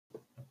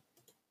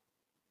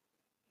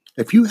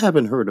If you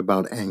haven't heard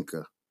about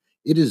Anchor,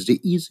 it is the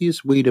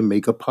easiest way to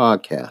make a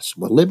podcast.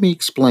 Well, let me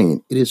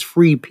explain. It is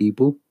free,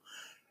 people.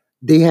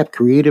 They have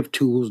creative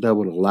tools that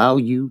will allow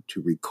you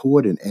to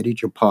record and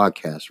edit your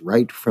podcast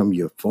right from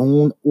your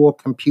phone or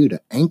computer.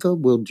 Anchor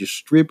will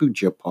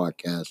distribute your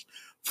podcast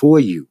for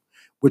you,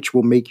 which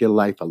will make your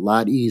life a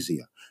lot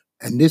easier.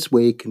 And this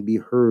way, it can be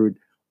heard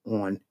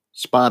on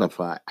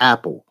Spotify,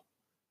 Apple,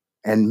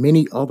 and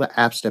many other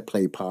apps that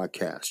play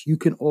podcasts. You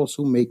can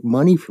also make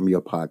money from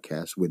your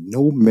podcast with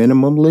no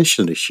minimum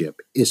listenership.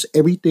 It's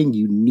everything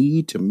you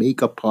need to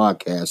make a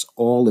podcast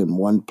all in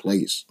one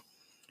place.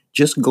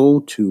 Just go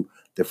to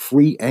the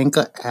free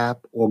Anchor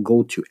app or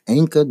go to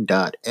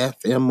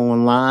anchor.fm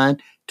online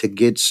to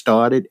get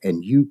started,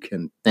 and you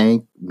can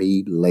thank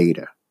me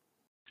later.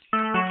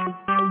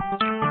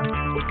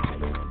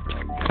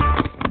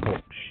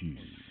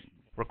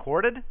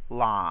 Recorded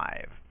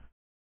live.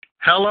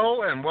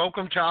 Hello and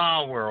welcome to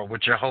Our World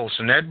with your hosts,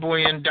 Ned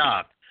Boy and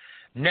Doc.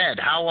 Ned,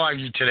 how are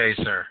you today,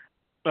 sir?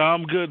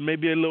 I'm good.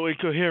 Maybe a little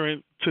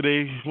incoherent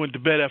today. Went to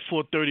bed at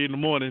 4:30 in the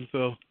morning,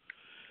 so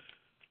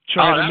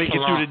trying to make it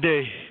through the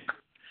day.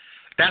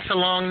 That's a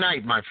long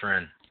night, my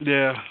friend.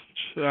 Yeah,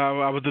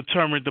 I was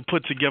determined to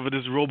put together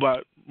this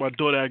robot my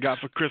daughter I got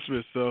for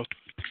Christmas, so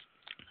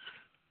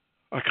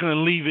I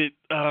couldn't leave it.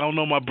 I don't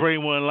know, my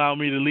brain wouldn't allow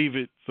me to leave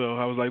it, so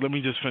I was like, let me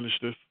just finish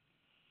this.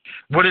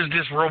 What does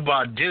this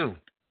robot do?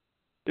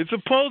 It's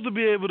supposed to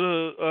be able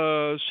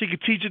to, she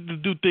could teach it to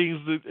do things,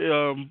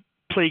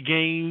 play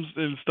games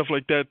and stuff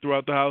like that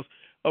throughout the house.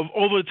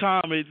 Over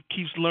time, it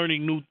keeps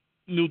learning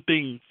new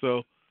things.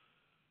 So,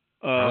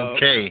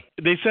 okay.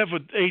 They said for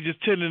ages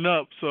 10 and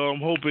up, so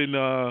I'm hoping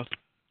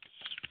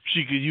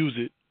she could use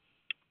it.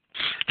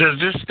 Does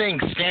this thing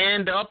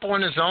stand up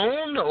on its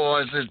own,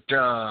 or is it?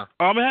 It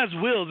has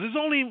wheels.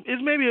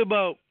 It's maybe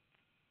about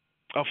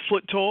a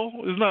foot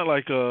tall. It's not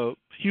like a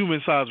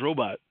human-sized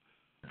robot.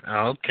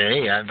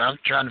 Okay, I'm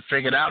trying to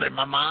figure it out in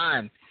my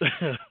mind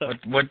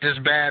what this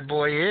bad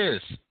boy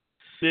is.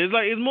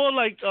 It's more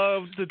like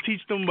to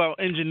teach them about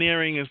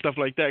engineering and stuff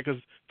like that, because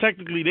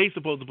technically they're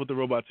supposed to put the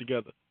robot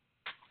together.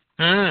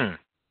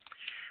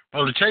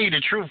 Well, to tell you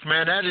the truth,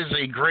 man, that is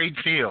a great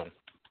field.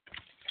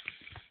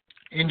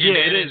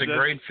 Engineering is a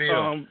great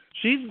field.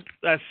 She's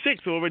at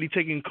 6 already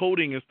taking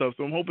coding and stuff,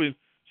 so I'm hoping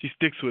she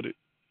sticks with it.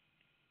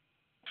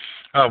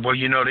 Well,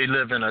 you know, they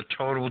live in a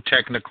total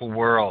technical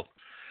world.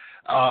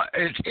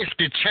 It's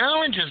the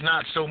challenge is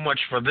not so much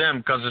for them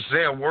because it's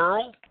their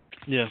world.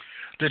 Yeah.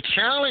 The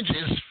challenge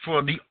is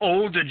for the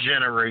older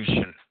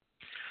generation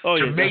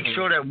to make definitely.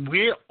 sure that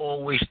we're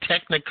always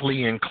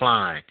technically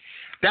inclined.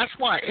 That's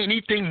why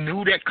anything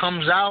new that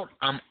comes out,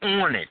 I'm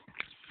on it.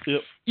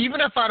 Yep. Even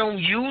if I don't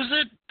use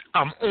it,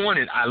 I'm on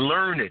it. I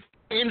learn it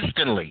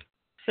instantly.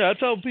 Yeah, I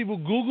tell people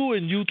Google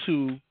and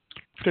YouTube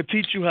could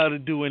teach you how to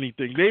do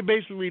anything. They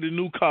basically the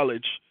new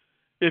college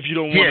if you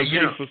don't want to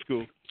pay for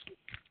school.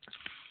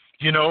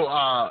 You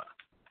know,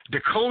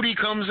 the Cody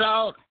comes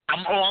out,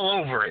 I'm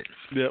all over it.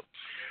 Yep.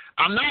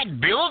 I'm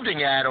not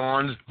building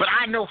add-ons, but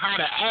I know how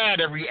to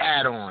add every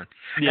add-on.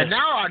 Yeah. And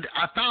now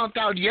I found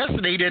out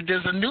yesterday that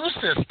there's a new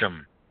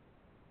system.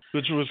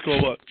 Which was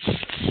called what?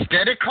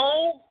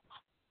 Stedico?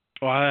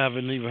 Oh, I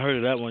haven't even heard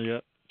of that one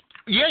yet.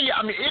 Yeah.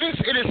 I mean,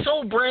 it is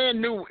so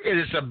brand new. It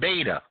is a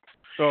beta.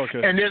 Oh,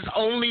 okay. And there's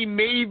only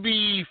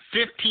maybe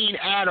 15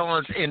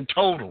 add-ons in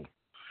total.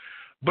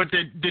 But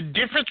the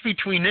difference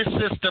between this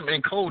system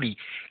and Kodi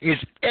is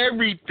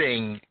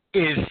everything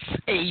is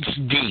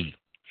HD.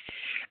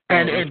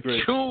 And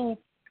until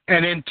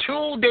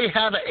they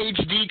have an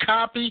HD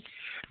copy,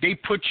 they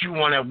put you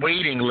on a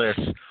waiting list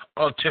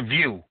to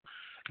view.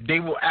 They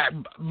will,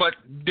 but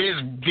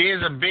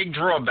there's a big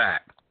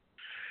drawback.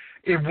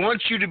 It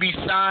wants you to be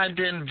signed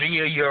in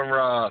via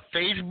your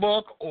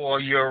Facebook or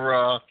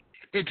your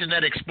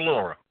Internet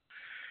Explorer,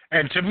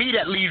 and to me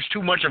that leaves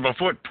too much of a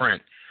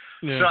footprint.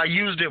 Yeah. So I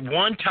used it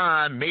one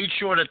time, made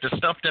sure that the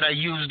stuff that I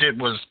used it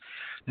was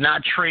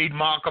not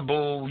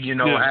trademarkable,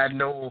 had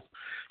no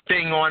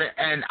thing on it,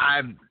 and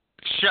I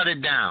shut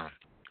it down.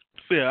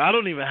 Yeah, I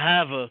don't even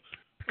have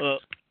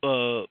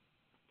I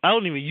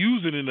don't even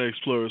use it in the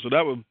Explorer, so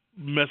that would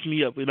mess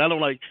me up. And I don't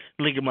like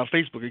linking my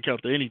Facebook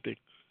account to anything.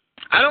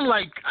 I don't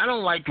like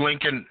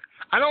linking.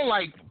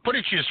 Put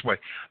it this way.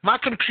 My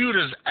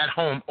computers at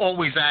home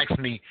always ask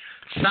me,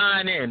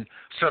 sign in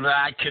so that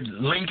I could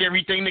link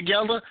everything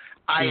together.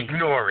 I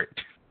ignore it.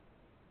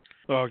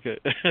 Okay.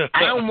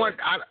 I don't want.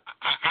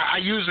 I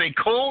use a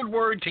code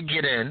word to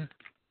get in.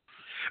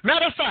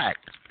 Matter of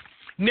fact,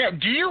 Ned,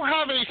 do you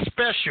have a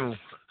special?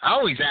 I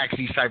always ask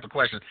these type of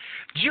questions.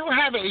 Do you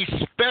have a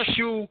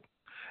special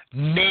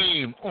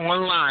name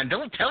online?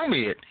 Don't tell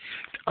me it.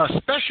 A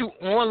special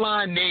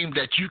online name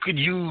that you could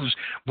use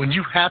when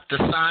you have to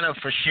sign up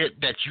for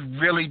shit that you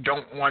really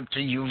don't want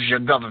to use your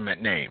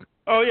government name.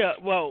 Oh, yeah.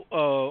 Well,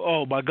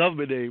 my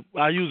government name.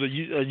 I use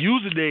a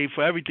username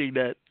for everything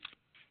that,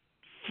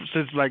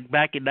 since like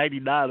back in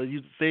 99, I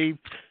use the same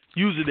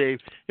username.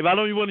 If I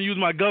don't even want to use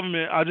my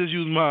government, I just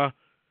use my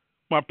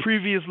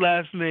previous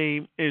last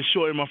name and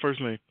shorten my first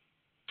name.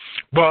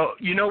 Well,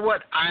 you know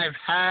what? I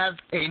have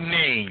a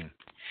name.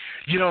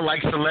 You know,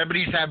 like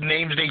celebrities have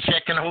names they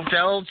check in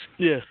hotels?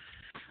 Yeah.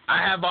 I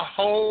have a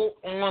whole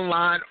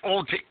online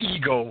alter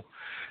ego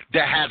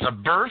that has a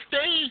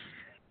birthday.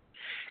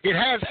 It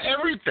has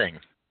everything.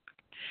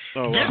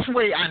 Oh, wow. This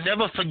way, I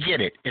never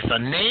forget it. It's a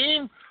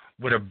name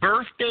with a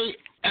birthday,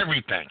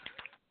 everything.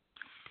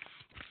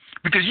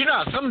 Because you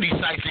know how some of these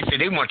sites, they say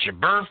they want your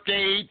birth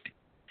date,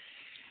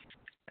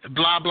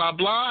 blah, blah,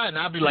 blah. And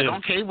I'll be like,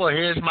 okay, well,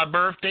 here's my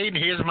birth date and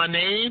here's my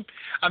name.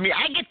 I mean,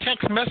 I get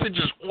text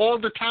messages all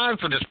the time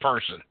for this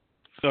person.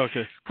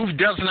 Okay. Who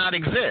does not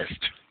exist.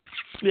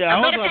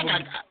 Yeah,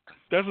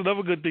 that's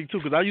another good thing, too,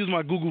 because I use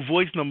my Google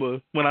Voice number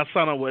when I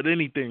sign up with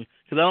anything,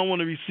 because I don't want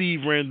to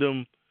receive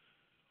random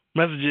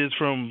messages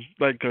from,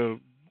 like,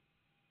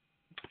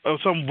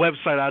 some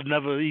website I'd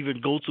never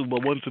even go to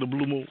but once in a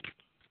blue moon.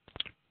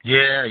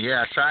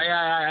 Yeah. So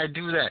I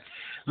do that.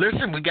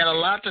 Listen, we got a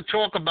lot to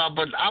talk about,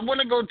 but I want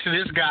to go to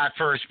this guy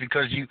first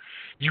because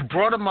you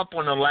brought him up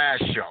on the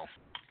last show.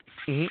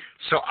 Mm-hmm.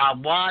 So I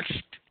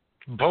watched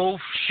both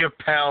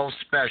Chappelle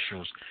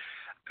specials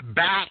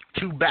back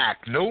to back,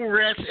 no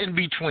rest in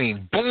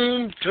between,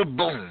 boom to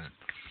boom.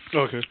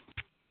 Okay.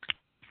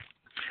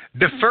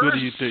 The first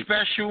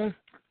special,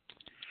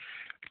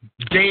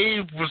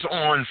 Dave was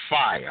on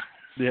fire.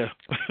 Yeah.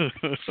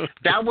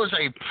 That was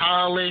a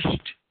polished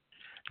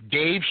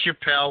Dave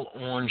Chappelle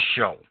on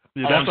show.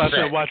 Yeah, that's why I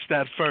said watch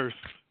that first.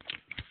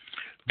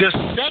 The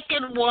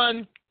second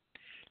one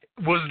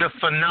was the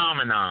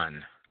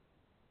phenomenon.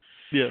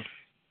 Yeah.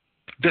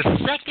 The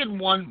second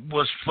one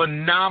was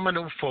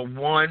phenomenal for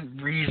one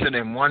reason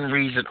and one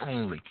reason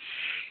only.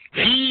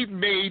 He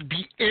made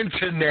the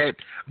internet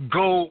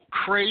go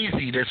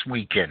crazy this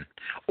weekend,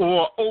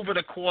 or over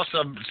the course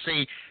of,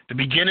 say, the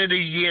beginning of the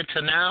year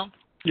to now.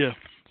 Yeah.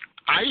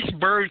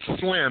 Iceberg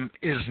Slim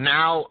is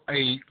now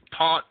a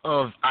part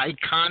of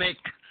iconic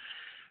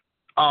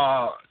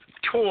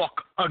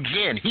talk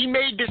again. He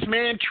made this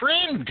man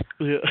trend.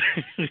 Yeah.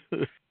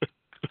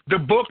 The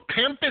book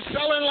Pimp is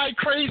selling like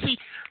crazy.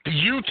 The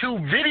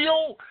YouTube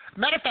video.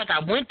 Matter of fact,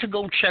 I went to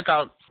go check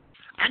out.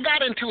 I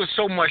got into it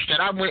so much that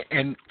I went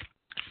and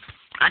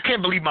I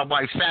can't believe my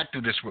wife sat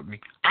through this with me.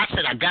 I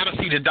said, I got to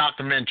see the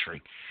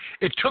documentary.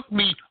 It took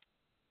me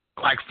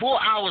like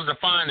 4 hours to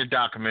find the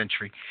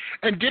documentary.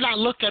 And then I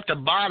looked at the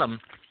bottom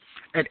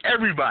and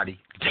everybody,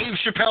 Dave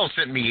Chappelle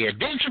sent me here.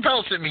 Dave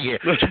Chappelle sent me here.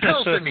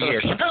 Chappelle sent me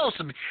here. Chappelle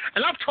sent me.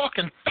 And I'm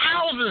talking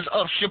thousands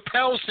of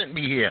Chappelle sent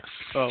me here.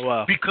 Oh,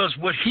 wow. Because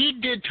what he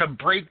did to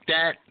break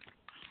that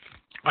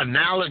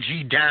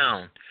analogy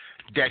down,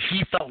 that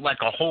he felt like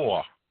a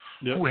whore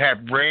who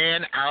had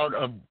ran out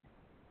of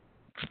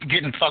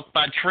getting fucked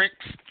by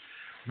tricks,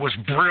 was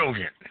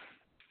brilliant.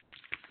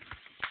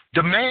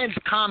 The man's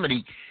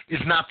comedy is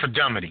not for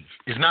dummies.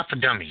 It's not for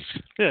dummies.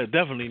 Yeah,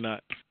 definitely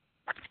not.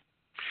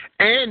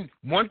 And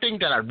one thing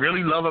that I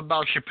really love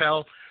about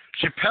Chappelle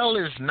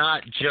is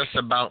not just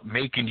about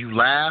making you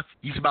laugh.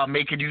 He's about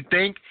making you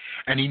think,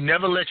 and he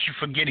never lets you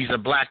forget he's a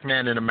black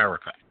man in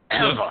America,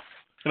 ever. Yeah.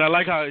 And I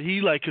like how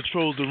he, like,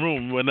 controls the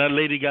room. When that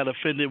lady got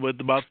offended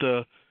about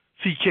the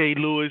C.K.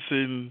 Lewis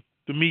and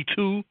the Me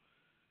Too,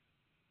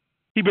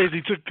 he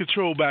basically took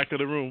control back of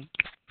the room.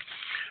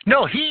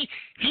 No,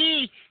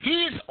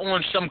 he's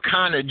on some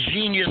kind of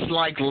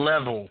genius-like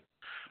level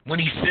when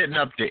he's sitting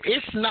up there.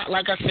 It's not,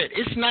 like I said,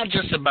 it's not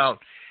just about,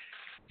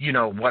 you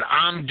know, what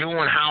I'm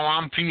doing, how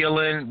I'm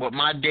feeling, what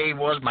my day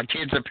was, my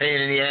kids are pain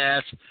in the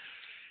ass,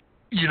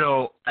 you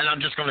know, and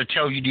I'm just going to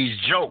tell you these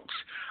jokes.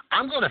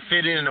 I'm going to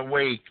fit in a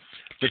way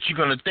that you're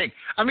going to think.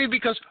 I mean,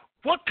 because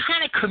what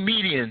kind of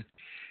comedian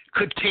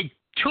could take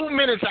 2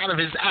 minutes out of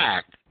his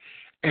act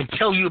and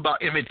tell you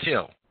about Emmett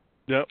Till?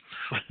 Yep.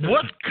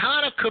 What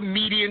kind of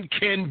comedian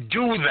can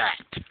do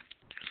that?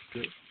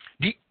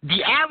 Yep.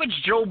 The average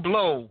Joe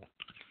Blow,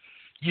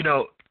 you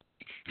know,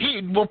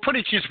 we'll put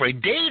it this way,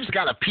 Dave's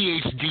got a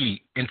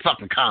PhD in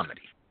fucking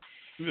comedy.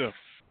 Yeah.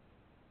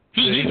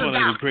 He's a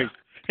doctor. And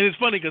it's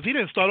funny because he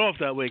didn't start off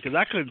that way, because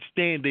I couldn't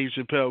stand Dave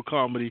Chappelle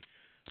comedy.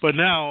 But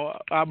now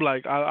I'm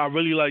like, I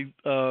really like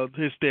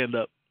his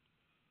stand-up.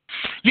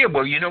 Yeah,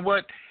 well, you know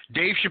what?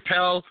 Dave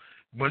Chappelle,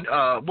 when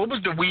what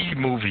was the weed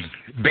movie?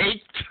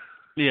 Baked?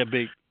 Yeah,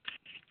 Baked.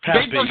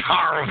 Baked was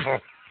horrible.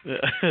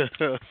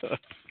 Yeah.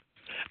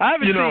 I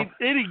haven't seen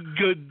any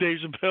good Dave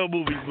Chappelle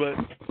movies,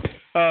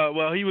 but,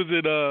 well, he was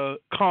in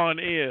Con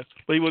Air,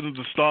 but he wasn't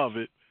the star of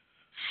it.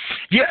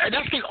 Yeah,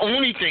 that's the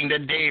only thing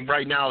that Dave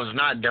right now has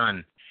not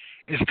done.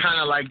 It's kind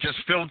of like just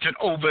filtered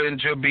over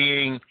into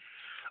being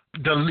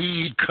the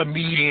lead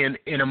comedian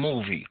in a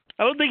movie.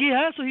 I don't think he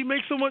has to. He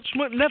makes so much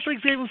money.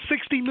 Netflix gave him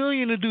 $60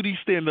 million to do these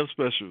stand-up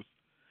specials.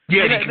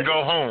 Yeah, he can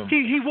go home.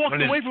 He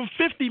walked away from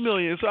 $50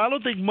 million, so I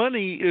don't think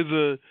money is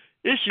a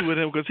issue with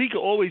him because he can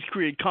always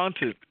create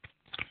content.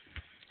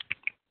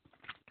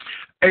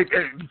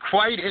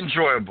 Quite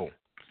enjoyable.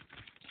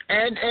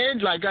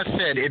 And like I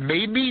said, it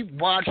made me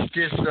watch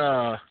this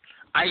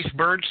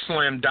Iceberg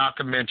Slim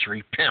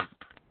documentary, Pimp.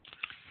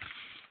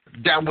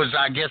 That was,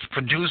 I guess,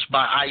 produced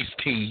by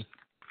Ice-T.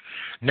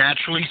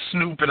 Naturally,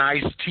 Snoop and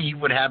Ice-T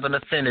would have an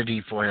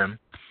affinity for him.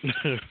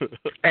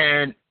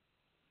 And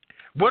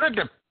what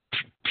a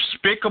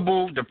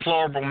despicable,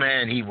 deplorable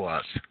man he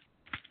was.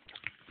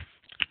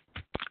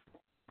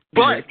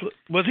 But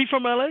was he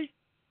from L.A.?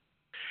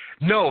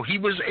 No, he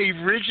was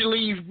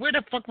originally. Where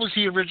the fuck was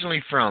he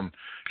originally from?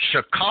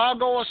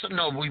 Chicago or something?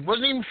 No, he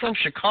wasn't even from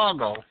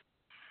Chicago.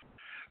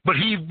 But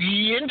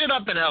he ended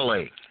up in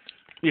L.A.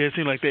 Yeah, it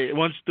seemed like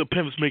once the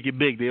pimps make it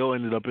big, they all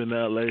ended up in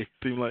L.A.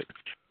 Seemed like.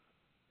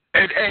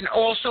 And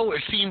also,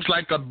 it seems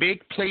like a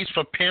big place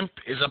for pimp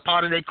is a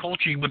part of their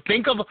culture. You would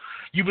think of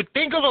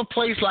a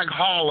place like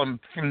Harlem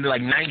from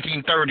like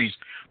 1930s,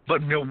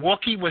 but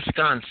Milwaukee,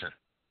 Wisconsin.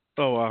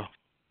 Oh wow.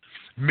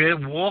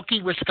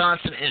 Milwaukee,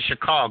 Wisconsin, and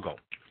Chicago.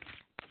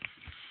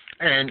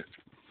 And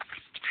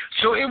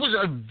so it was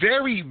a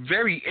very,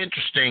 very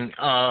interesting.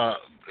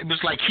 It was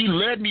like he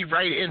led me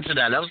right into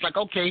that. I was like,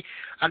 okay,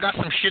 I got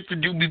some shit to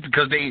do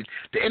because the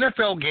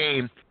NFL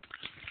game,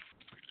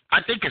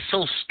 I think it's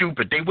so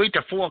stupid. They wait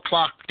till 4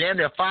 o'clock, damn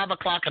near 5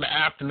 o'clock in the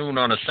afternoon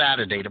on a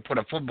Saturday to put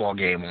a football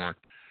game on.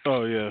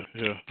 Oh yeah.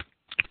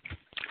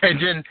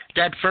 And then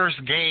that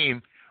first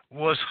game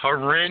was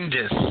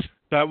horrendous.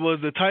 That was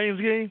the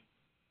Titans game?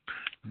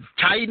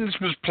 Titans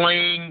was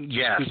playing,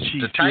 yes.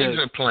 The Titans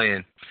were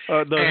playing.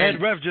 The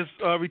head ref just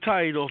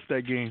retired off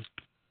that game.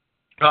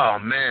 Oh,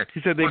 man.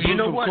 He said they blew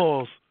some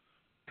calls.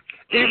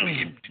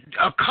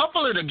 A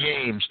couple of the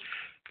games,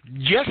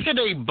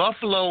 yesterday,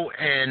 Buffalo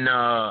and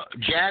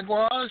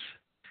Jaguars,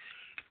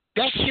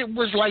 that shit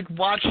was like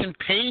watching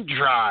paint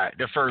dry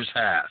the first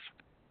half.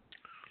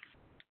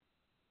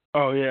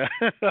 Oh, yeah.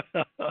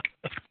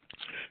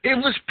 It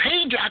was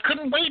paint dry. I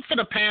couldn't wait for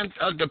the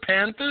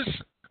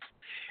Panthers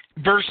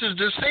versus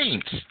the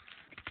Saints.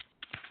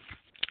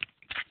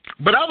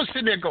 But I was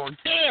sitting there going,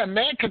 damn,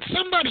 man, could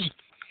somebody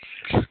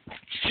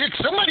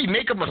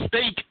make a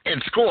mistake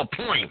and score a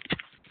point?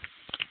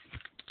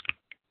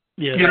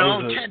 Yeah,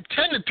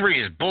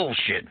 10-3 is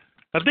bullshit.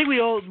 I think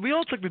we all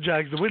took the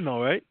Jags to win,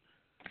 though, right?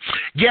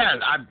 Yeah,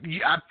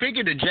 I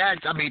figured the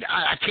Jags. I mean,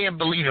 I can't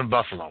believe in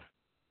Buffalo.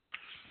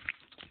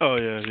 Oh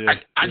yeah.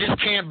 I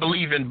just can't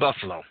believe in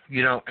Buffalo,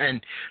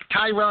 And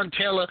Tyrod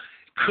Taylor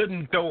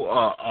couldn't throw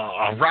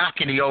a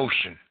rock in the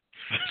ocean,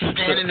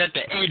 standing at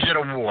the edge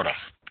of the water.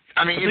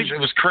 I mean, it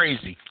was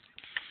crazy.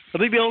 I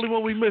think the only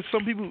one we missed.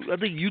 Some people. I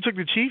think you took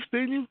the Chiefs,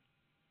 didn't you?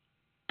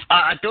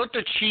 I thought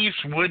the Chiefs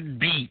would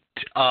beat.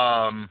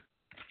 Damn,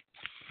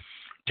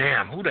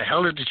 who the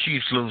hell did the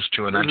Chiefs lose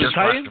to? And I just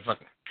watched the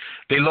fucking.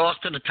 They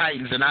lost to the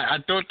Titans, and I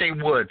thought they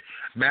would.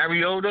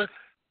 Mariota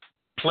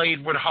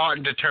played with heart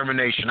and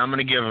determination. I'm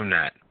going to give him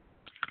that.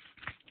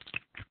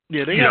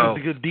 Yeah, they have a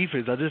good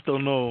defense. I just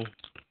don't know.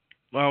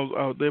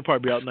 They'll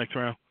probably be out next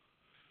round.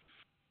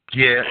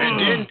 Yeah, and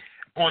then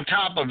on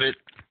top of it,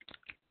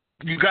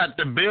 you got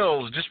the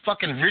Bills. This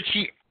fucking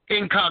Richie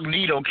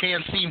Incognito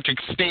can't seem to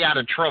stay out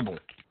of trouble.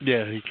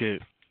 Yeah, he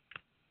can't.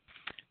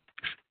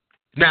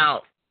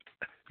 Now,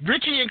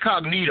 Richie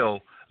Incognito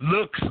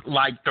looks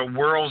like the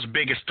world's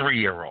biggest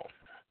 3-year-old.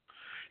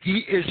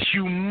 He is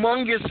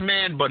humongous,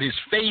 man, but his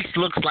face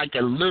looks like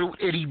a little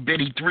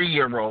itty-bitty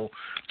 3-year-old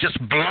just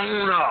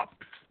blown up.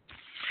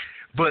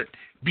 But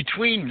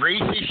between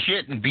racist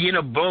shit and being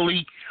a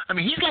bully, I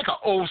mean, he's like an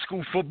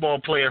old-school football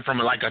player from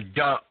like a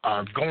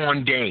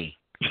gone day.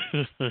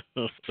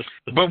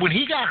 But when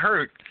he got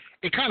hurt,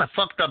 it kind of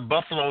fucked up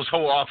Buffalo's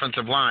whole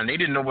offensive line. They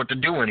didn't know what to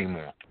do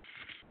anymore.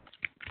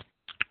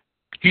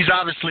 He's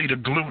obviously the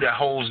glue that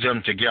holds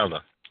them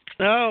together.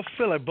 I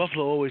feel like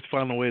Buffalo always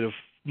find a way to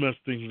mess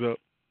things up.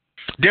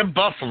 They're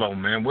Buffalo,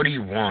 man. What do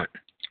you want?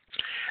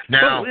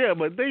 Now,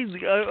 but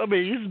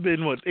it's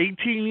been,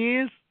 18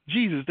 years?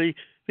 Jesus, they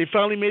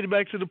finally made it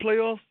back to the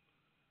playoffs?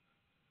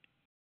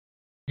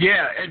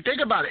 Yeah, and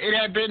think about it. It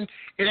had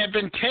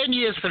been 10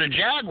 years for the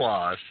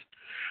Jaguars,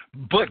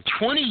 but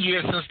 20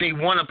 years since they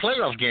won a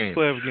playoff game.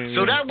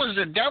 So that was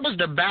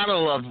the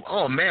battle of,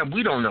 oh, man,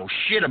 we don't know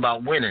shit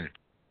about winning.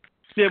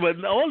 Yeah,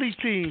 but all these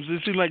teams,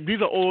 it seems like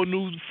these are all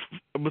new,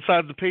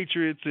 besides the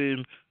Patriots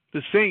and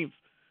the Saints.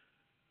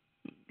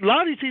 A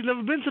lot of these teams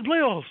never been to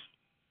playoffs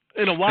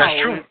in a while.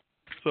 That's true. Right?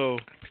 So,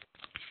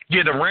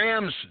 yeah, the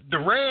Rams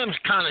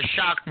kind of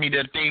shocked me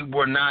that they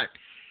were not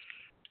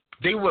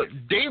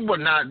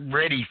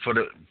ready for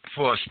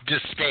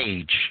this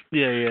stage.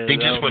 Yeah. They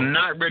just were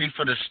not ready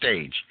for the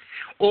stage.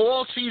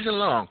 All season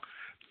long,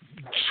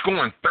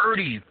 scoring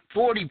 30,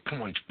 40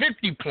 points,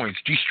 50 points,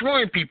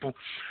 destroying people.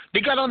 They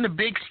got on the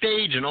big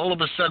stage, and all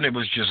of a sudden it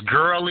was just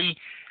girly,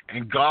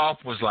 and golf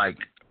was like,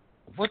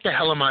 what the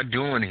hell am I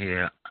doing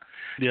here?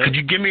 Yeah. Could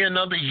you give me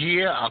another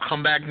year? I'll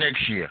come back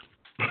next year.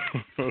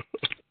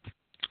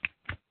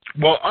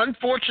 Well,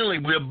 unfortunately,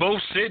 we're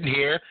both sitting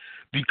here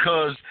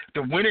because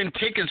the winning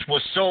tickets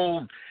were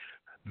sold.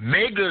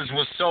 Megas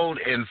was sold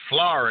in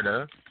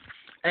Florida,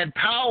 and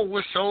Power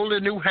was sold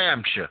in New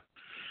Hampshire.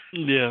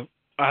 Yeah,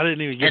 I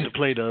didn't even get to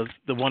play the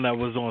one that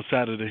was on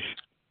Saturday.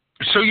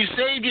 So you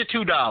saved your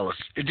 $2.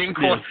 It didn't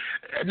cost.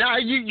 Yeah. Now,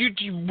 you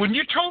when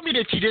you told me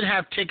that you didn't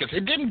have tickets,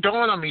 it didn't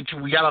dawn on me until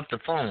we got off the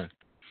phone.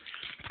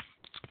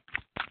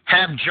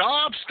 Have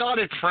jobs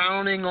started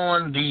frowning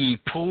on the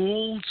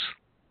pools?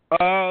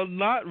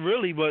 Not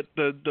really, but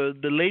the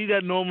lady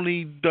that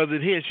normally does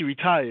it here, she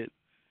retired,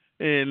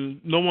 and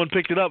no one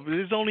picked it up.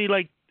 There's only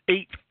like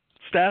 8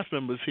 staff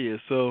members here,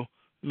 so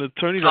the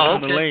attorneys are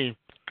kind of lame.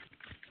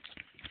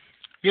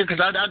 Yeah,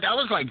 because I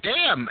was like,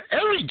 damn,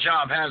 every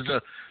job has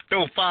to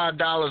throw $5,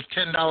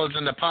 $10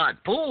 in the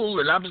pot pool,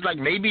 and I was like,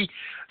 maybe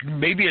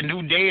a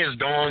new day is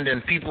dawned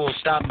and people will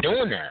stop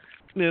doing that.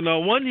 You know,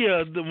 one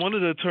year one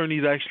of the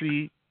attorneys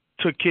actually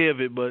took care of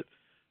it, but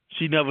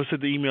she never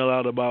sent the email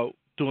out about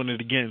doing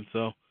it again.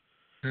 So,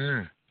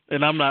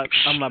 and I'm not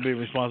being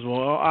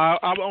responsible.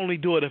 I'll only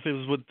do it if it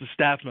was with the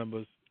staff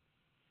members.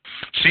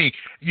 See,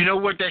 you know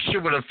what? That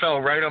shit would have fell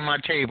right on my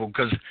table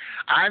because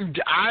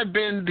I've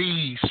been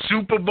the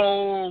Super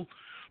Bowl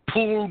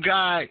pool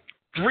guy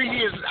 3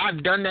 years.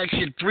 I've done that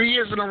shit 3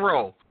 years in a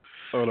row.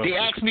 They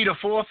asked me the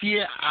 4th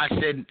year. I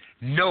said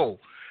no.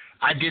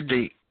 I did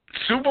the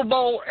Super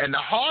Bowl, and the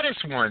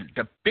hardest one,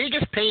 the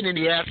biggest pain in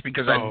the ass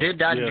because I did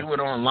not do it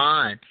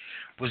online,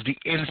 was the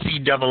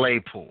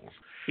NCAA pool.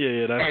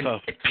 Yeah, that's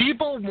tough.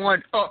 People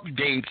want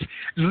updates.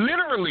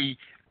 Literally,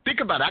 think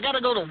about it. I got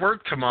to go to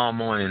work tomorrow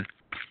morning.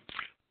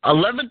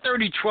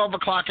 11:30, 12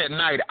 o'clock at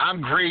night,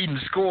 I'm grading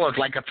scores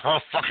like a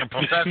fucking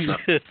professor.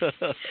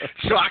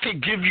 So I can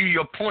give you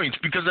your points,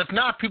 because if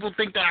not, people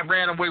think that I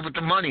ran away with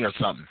the money or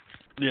something.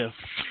 Yeah.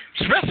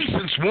 Especially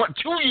since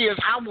 2 years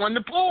I won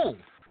the pool.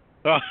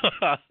 So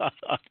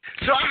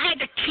I had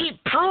to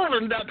keep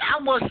proving that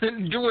I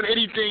wasn't doing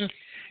anything,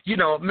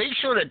 make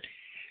sure that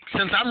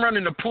since I'm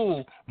running the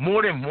pool,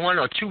 more than 1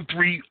 or 2,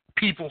 3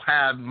 people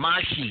have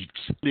my sheets.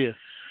 Yeah.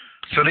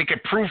 So they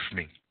could proof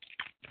me.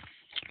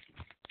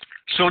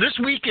 So this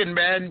weekend,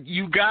 man,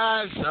 you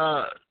guys,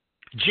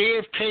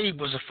 JFK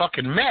was a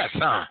fucking mess,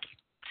 huh?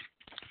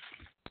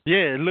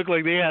 Yeah, it looked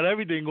like they had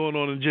everything going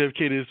on in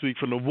JFK this week,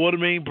 from the water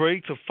main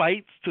break to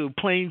fights to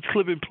planes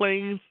clipping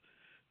planes.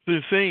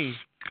 It's insane.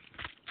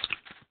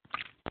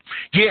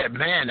 Yeah,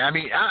 man. I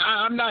mean,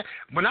 I'm not.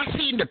 When I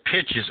seen the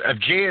pictures of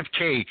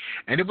JFK,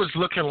 and it was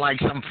looking like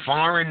some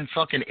foreign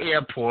fucking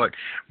airport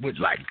with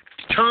like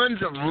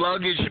tons of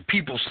luggage and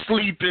people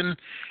sleeping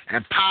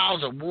and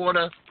piles of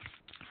water.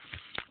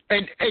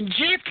 And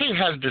JFK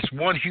has this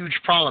one huge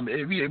problem.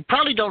 It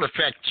probably don't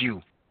affect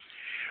you,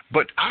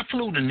 but I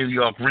flew to New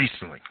York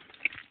recently.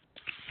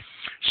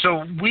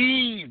 So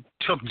we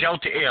took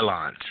Delta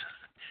Airlines.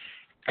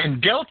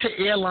 And Delta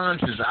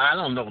Airlines is, I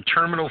don't know,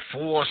 Terminal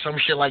 4 or some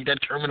shit like that,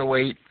 Terminal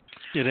 8.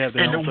 Yeah, they have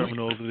their own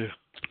terminal over there.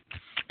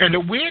 And the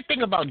weird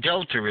thing about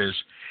Delta is,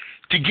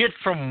 to get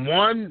from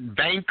one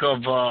bank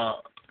of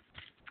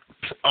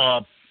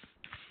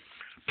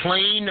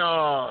plane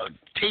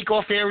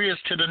takeoff areas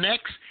to the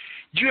next,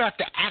 you have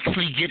to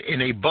actually get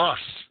in a bus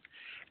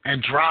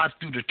and drive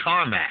through the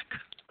tarmac.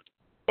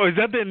 Oh, is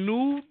that the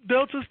new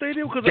Delta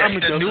Stadium? Because I'm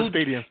in Delta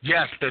Stadium.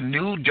 Yes, the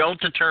new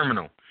Delta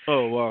Terminal.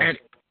 Oh, wow.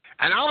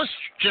 And I was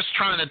just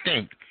trying to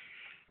think,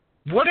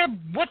 what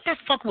the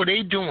fuck were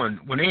they doing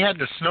when they had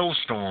the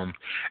snowstorm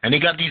and they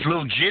got these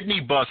little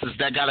jitney buses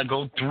that got to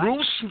go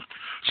through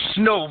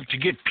snow to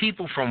get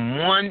people from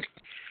one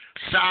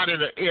side of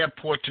the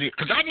airport to the...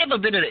 Because I've never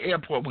been at an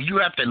airport where you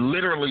have to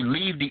literally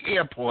leave the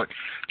airport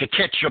to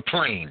catch your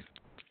plane.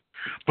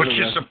 But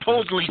you're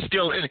supposedly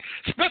still in,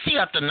 especially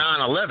after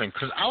 9/11,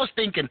 because I was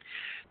thinking,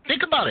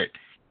 think about it.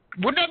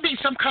 Wouldn't that be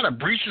some kind of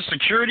breach of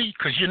security?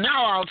 Because you're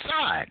now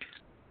outside.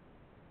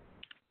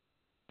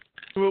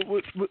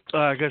 Well,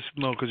 I guess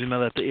no, because you're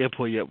not at the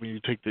airport yet when you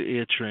take the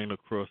air train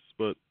across.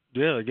 But,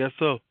 yeah, I guess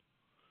so.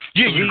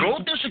 Yeah, you go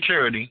through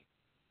security.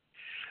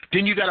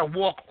 Then you got to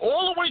walk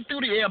all the way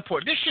through the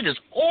airport. This shit is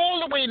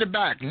all the way in the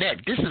back.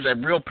 Nick, this is a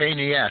real pain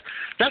in the ass.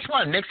 That's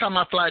why next time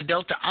I fly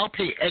Delta, I'll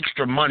pay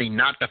extra money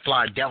not to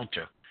fly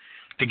Delta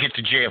to get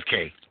to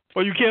JFK.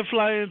 Oh, you can't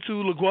fly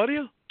into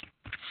LaGuardia?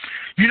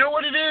 You know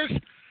what it is?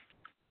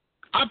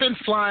 I've been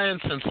flying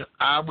since,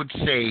 I would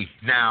say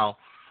now,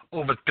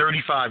 over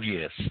 35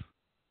 years.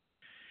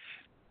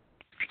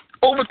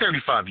 Over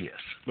 35 years.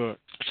 Right.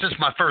 Since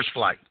my first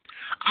flight.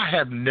 I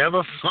have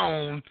never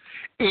flown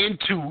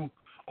into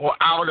or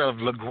out of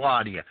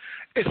LaGuardia.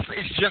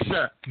 It's just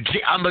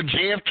I'm a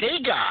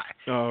JFK guy.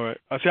 All right.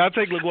 I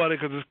take LaGuardia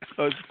because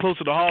it's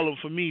closer to Harlem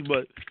for me,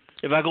 but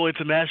if I go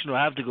international,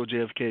 I have to go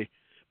JFK.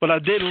 But I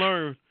did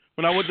learn,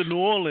 when I went to New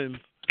Orleans,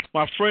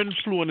 my friends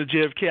flew into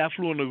JFK, I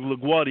flew into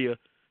LaGuardia.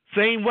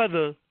 Same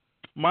weather,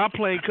 my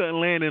plane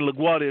couldn't land in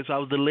LaGuardia, so I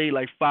was delayed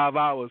like 5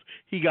 hours.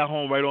 He got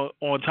home right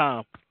on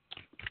time.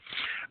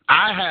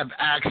 I have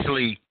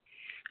actually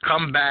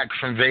come back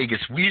from Vegas.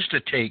 We used to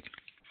take...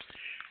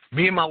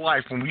 Me and my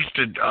wife, when we used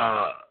to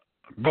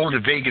go to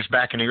Vegas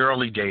back in the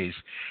early days,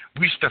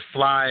 we used to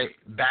fly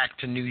back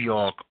to New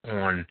York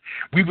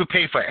we would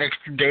pay for an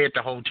extra day at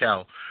the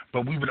hotel,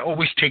 but we would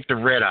always take the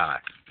red eye.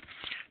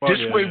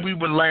 We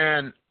would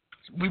land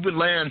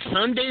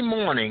Sunday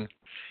morning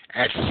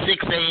at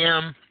 6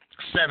 a.m.,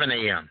 7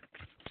 a.m.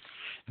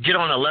 Get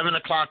on 11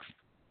 o'clock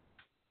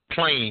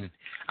plane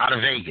out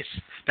of Vegas.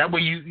 That way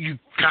you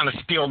kind of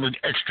steal the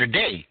extra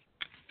day.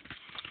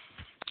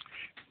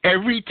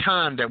 Every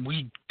time that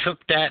we took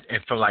that,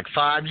 and for like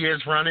 5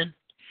 years running,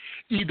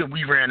 either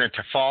we ran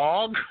into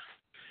fog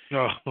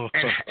Oh.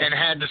 and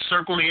had to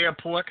circle the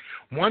airport.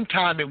 One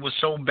time it was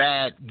so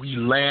bad we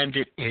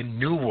landed in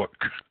Newark.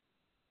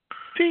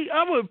 See,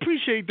 I would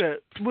appreciate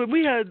that. When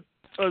we had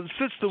a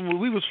system where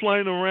we was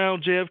flying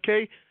around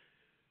JFK,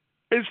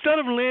 instead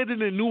of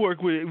landing in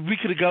Newark where we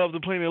could have got off the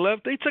plane and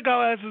left, they took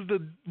our asses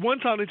one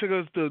time they took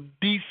us to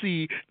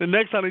D.C., the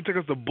next time they took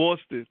us to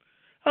Boston.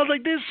 I was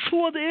like, there's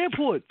 2 other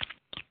airports.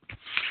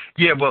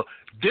 Yeah, well,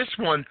 this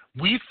one,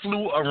 we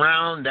flew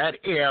around that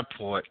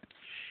airport,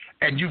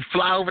 and you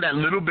fly over that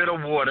little bit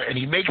of water, and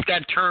he makes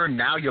that turn.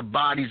 Now your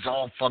body's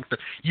all fucked up.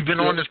 You've been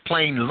on this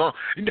plane long.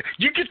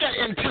 You get that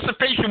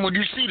anticipation when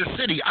you see the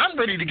city. I'm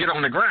ready to get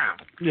on the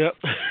ground. Yep.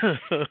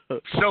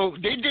 So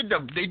they did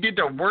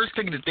the worst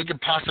thing that they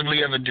could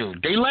possibly ever do.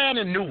 They land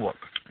in Newark.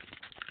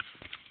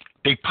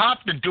 They pop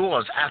the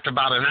doors after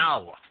about an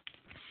hour,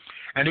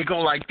 and they go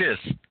like this.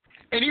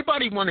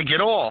 Anybody want to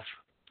get off,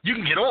 you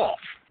can get off.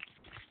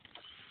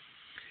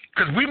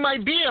 Because we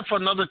might be here for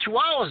another 2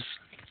 hours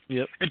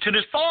into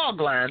this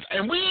fog lands,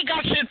 and we ain't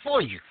got shit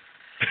for you.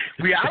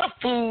 We out of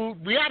food.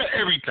 We out of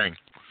everything.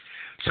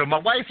 So my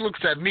wife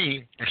looks at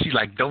me, and she's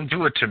like, don't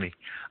do it to me.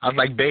 I was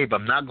like, babe,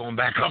 I'm not going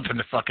back up in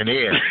the fucking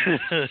air.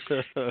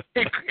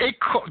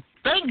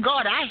 Thank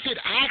God I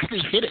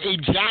actually hit a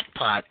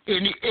jackpot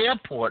in the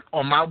airport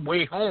on my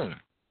way home.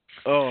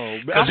 Oh,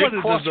 I wonder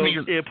if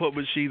those airport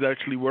machines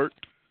actually work.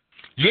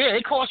 Yeah,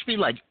 it cost me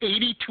like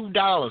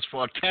 $82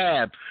 for a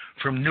cab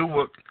from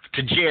Newark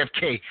to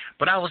JFK.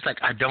 But I was like,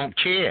 I don't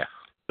care.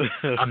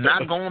 I'm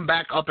not going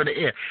back up in the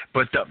air.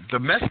 But the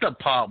messed up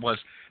part was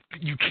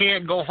you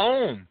can't go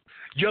home.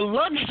 Your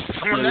luggage is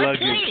on that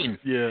plane.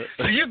 Yeah.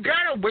 So you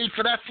got to wait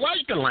for that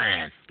flight to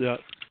land. Yeah.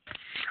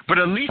 But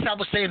at least I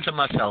was saying to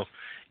myself,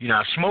 you know, I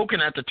was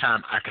smoking at the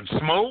time. I can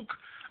smoke.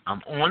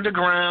 I'm on the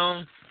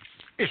ground.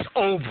 It's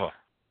over.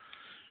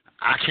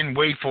 I can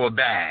wait for a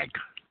bag.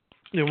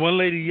 And one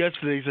lady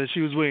yesterday said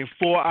she was waiting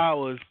 4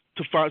 hours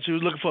to find. She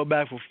was looking for a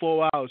bag for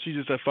 4 hours. She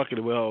just said, "Fuck it,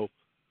 it went home."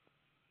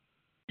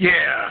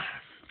 Yeah,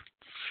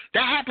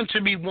 that happened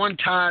to me one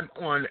time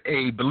on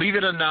a, believe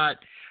it or not,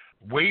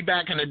 way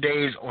back in the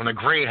days on a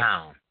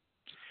Greyhound.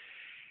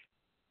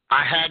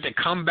 I had to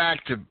come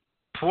back to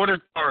Port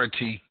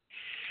Authority,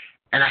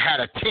 and I had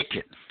a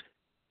ticket,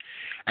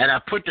 and I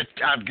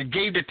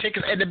gave the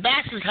ticket, and the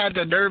bastards had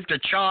the nerve to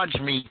charge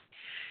me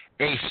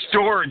a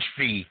storage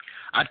fee.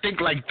 I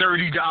think like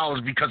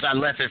 $30 because I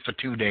left it for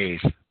 2 days.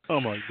 Oh,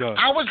 my God.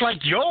 I was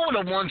like, you're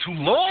the ones who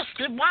lost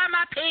it. Why am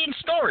I paying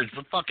storage?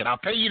 But fuck it. I'll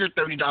pay you the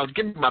 $30.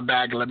 Give me my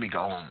bag and let me go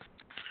home.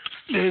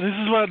 Yeah, this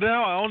is why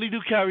now I only do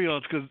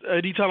carry-ons because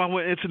anytime I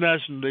went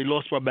international, they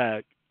lost my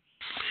bag.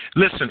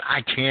 Listen,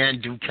 I can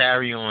do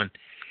carry-on.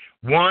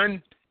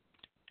 One,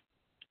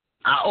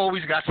 I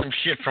always got some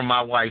shit from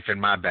my wife in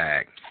my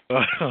bag.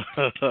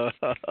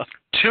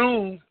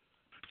 Two,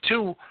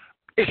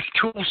 it's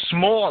too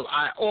small.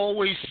 I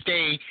always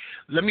stay.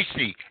 Let me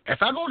see.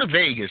 If I go to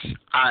Vegas,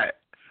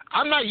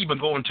 I'm not even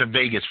going to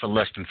Vegas for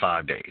less than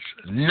 5 days.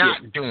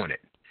 Not doing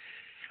it.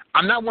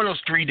 I'm not one of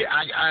those 3 days.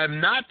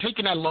 I'm not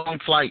taking that long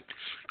flight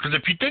because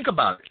if you think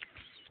about it,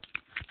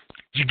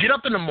 you get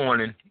up in the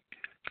morning.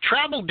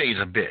 Travel day's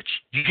a bitch.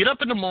 You get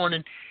up in the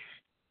morning.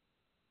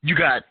 You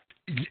got,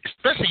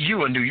 especially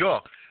you in New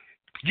York,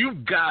 you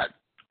got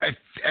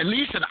at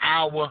least an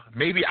hour,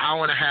 maybe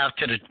hour and a half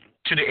to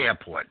the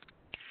airport.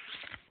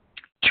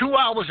 2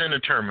 hours in the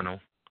terminal,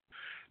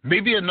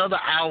 maybe another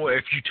hour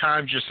if you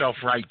timed yourself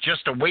right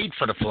just to wait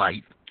for the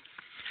flight.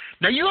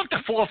 Now you're up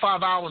to 4 or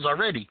 5 hours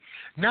already.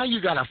 Now you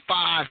got a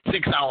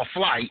 5-6 hour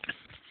flight.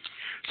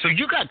 So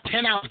you got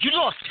 10 hours. You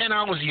lost 10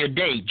 hours of your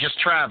day just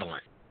traveling.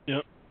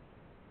 Yep.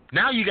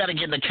 Now you got to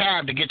get in the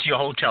cab to get to your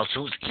hotel.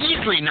 So it's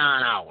easily 9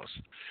 hours.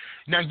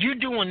 Now you're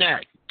doing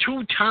that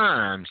 2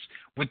 times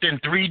within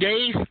 3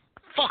 days.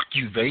 Fuck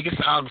you, Vegas.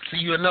 I'll see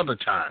you another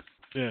time.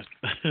 Yeah.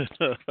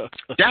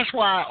 That's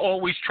why I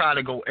always try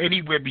to go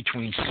anywhere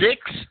between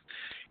 6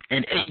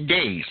 and 8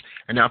 days.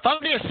 And now if I'm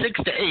there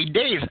 6 to 8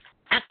 days,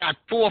 I got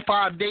 4 or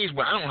 5 days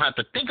where I don't have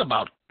to think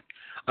about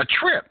a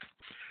trip.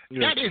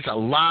 Yeah. That is a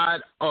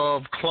lot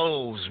of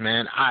clothes,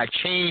 man. I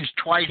change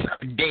twice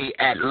a day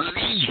at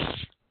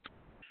least.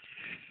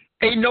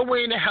 Ain't no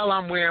way in the hell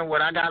I'm wearing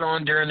what I got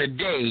on during the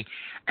day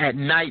at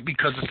night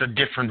because it's a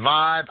different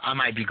vibe. I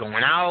might be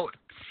going out.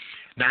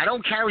 Now, I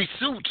don't carry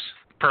suits,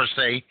 per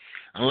se,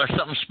 unless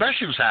something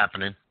special's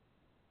happening.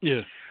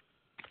 Yeah.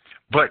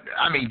 But,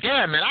 I mean,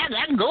 damn, man,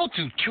 I can go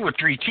to 2 or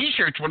 3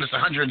 T-shirts when it's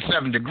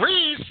 107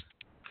 degrees.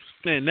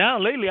 Man, now,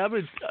 lately,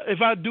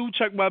 if I do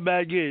check my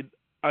bag in,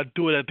 I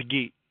do it at the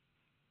gate.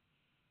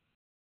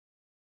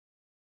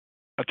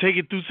 I take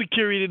it through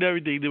security and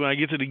everything. Then when I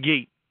get to the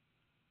gate,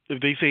 if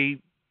they say,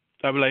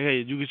 I'll be like,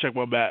 hey, you can check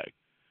my bag.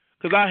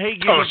 Because I hate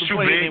getting off the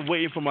plane and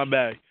waiting for my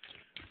bag.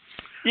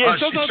 Yeah,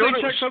 sometimes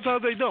they check,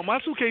 sometimes they don't. My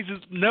suitcase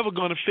is never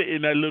going to fit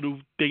in that little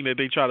thing that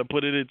they try to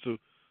put it into.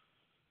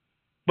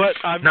 But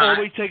I've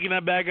always taken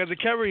that bag as a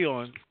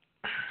carry-on.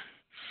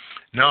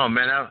 No,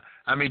 man.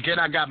 I mean, then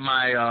I got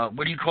my,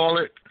 what do you call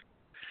it?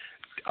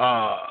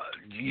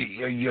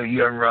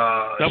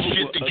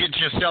 shit to get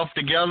yourself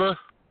together.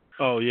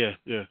 Oh yeah.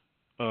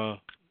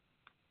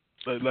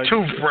 Like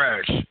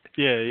toothbrush.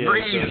 Yeah.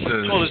 Razors.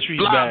 Toiletries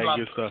blah, bag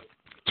and stuff.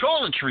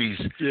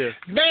 Toiletries. Yeah.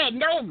 Man,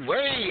 no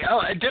way.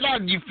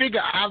 You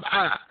figure I'm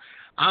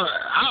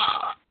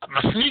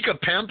a sneaker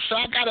pimp, so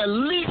I got at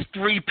least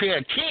 3 pair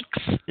of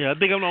kicks. Yeah, I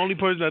think I'm the only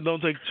person that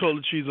don't take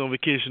toiletries on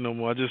vacation no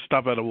more. I just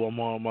stop at a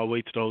Walmart on my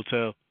way to the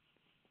hotel.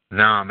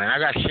 Nah, man, I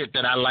got shit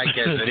that I like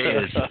as it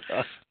is.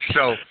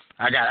 So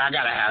I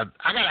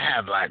gotta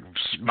have like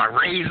my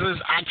razors.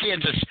 I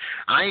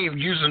ain't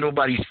using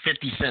nobody's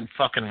 50-cent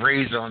fucking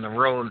razor on the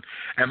road.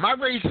 And my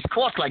razors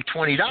cost like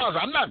 $20.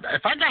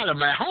 If I got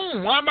them at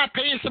home, why am I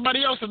paying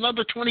somebody else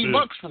another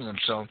 $20 for them?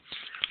 So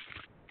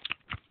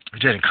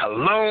then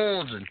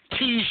colognes and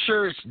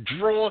T-shirts,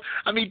 drawers.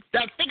 I mean,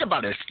 think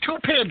about this: 2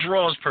 pair of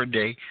drawers per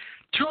day,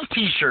 2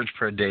 T-shirts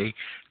per day,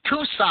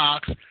 2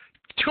 socks,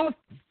 2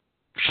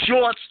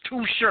 shorts,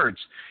 2 shirts.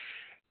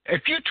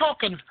 If you're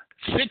talking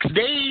 6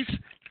 days,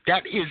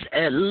 that is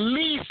at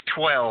least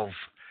 12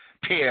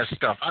 pair of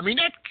stuff. I mean,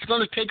 that's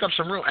going to take up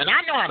some room. And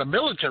I know how to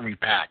military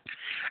pack,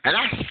 and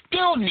I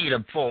still need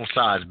a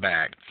full-size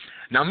bag.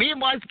 Now, me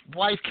and my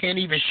wife can't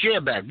even share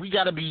a bag. We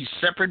got to be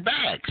separate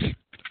bags.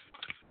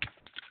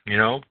 You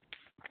know?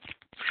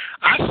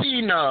 I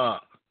seen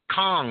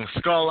Kong,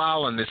 Skull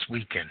Island this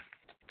weekend.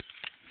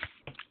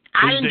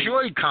 I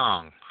enjoyed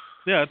Kong.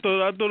 Yeah, I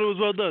thought it was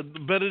well done.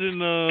 Better than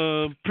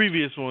the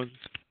previous ones.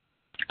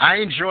 I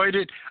enjoyed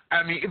it.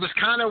 I mean, it was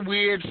kind of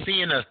weird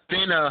seeing a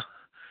thinner,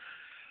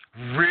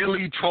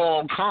 really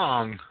tall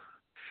Kong.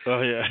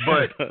 Oh, yeah.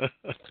 But,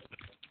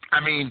 I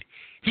mean,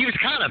 he was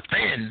kind of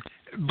thin,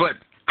 but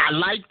I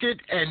liked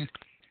it, and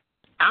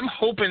I'm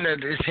hoping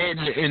that it's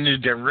heading in the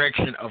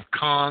direction of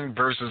Kong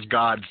versus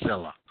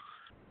Godzilla.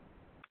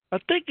 I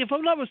think, if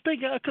I'm not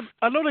mistaken,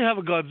 I know they have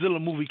a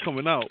Godzilla movie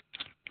coming out.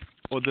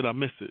 Or did I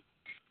miss it?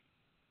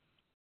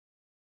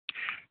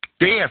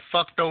 They have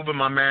fucked over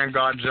my man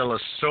Godzilla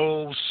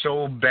so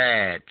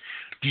bad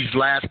these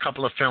last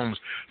couple of films.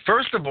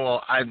 First of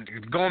all,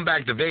 going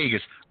back to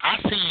Vegas, I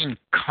seen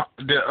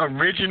the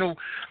original,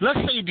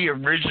 let's say the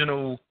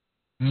original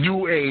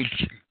New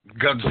Age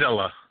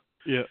Godzilla.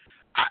 Yeah.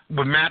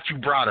 With Matthew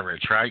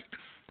Broderick, right?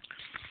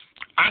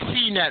 I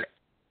seen that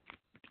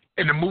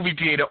in the movie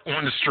theater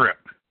on the Strip.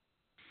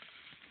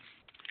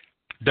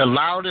 The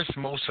loudest,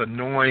 most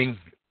annoying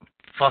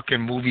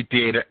fucking movie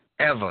theater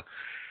ever.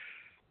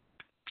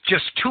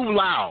 Just too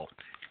loud.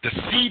 The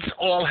seats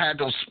all had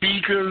those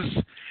speakers.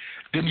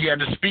 Then you had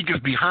the speakers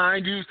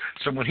behind you.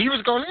 So when he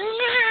was going,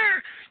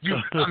 it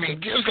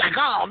was like,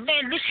 oh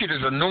man, this shit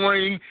is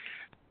annoying.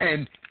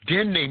 And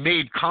then they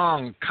made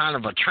Kong kind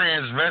of a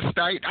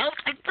transvestite. I was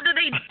like, what are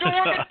they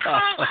doing to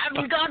Kong? I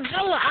mean,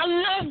 Godzilla. I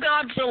love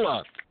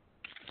Godzilla.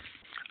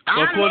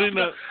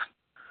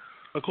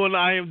 According to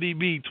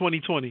IMDb,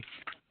 2020,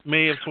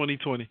 May of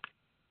 2020.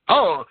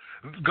 Oh,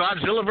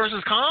 Godzilla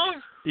versus Kong?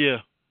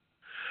 Yeah.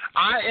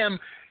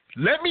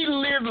 Let me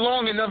live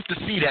long enough to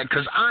see that,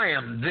 because I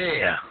am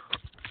there.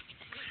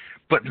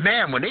 But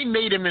man, when they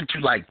made him into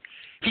like,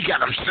 he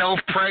got himself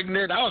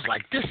pregnant, I was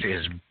like, this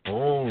is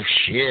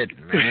bullshit,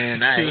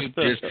 man. I hate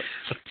this.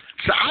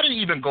 So I didn't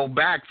even go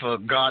back for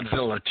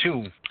Godzilla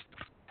 2.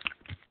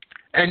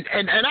 And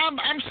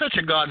I'm such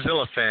a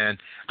Godzilla fan.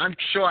 I'm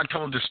sure I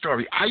told this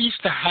story. I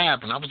used to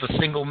have, when I was a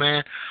single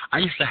man, I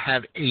used to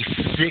have a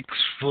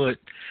 6-foot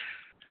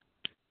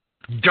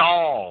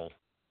doll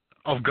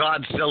of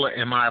Godzilla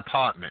in my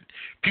apartment.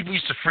 People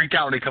used to freak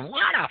out. They come,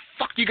 why the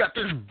fuck you got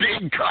this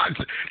big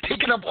Godzilla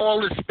taking up all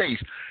this space?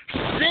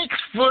 6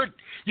 foot,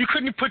 you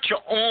couldn't put your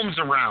arms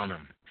around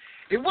him.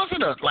 It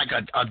wasn't like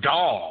a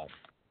doll.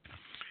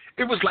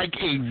 It was like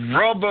a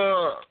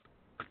rubber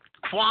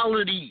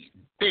quality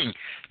thing.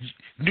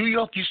 New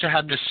York used to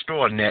have this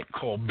store net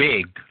called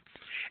Big.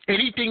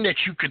 Anything that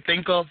you could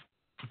think of,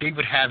 they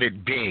would have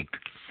it big.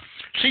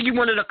 See, you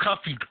wanted a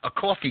coffee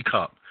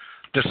cup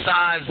the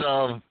size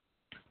of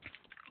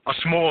a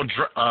small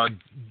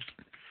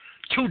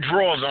 2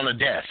 drawers on a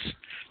desk.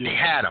 They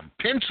had them.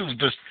 Pencils,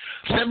 the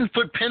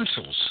 7-foot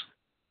pencils.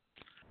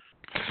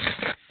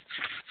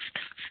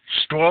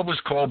 Store was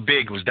called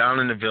Big. It was down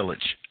in the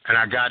village. And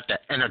I got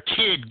that. And a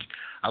kid,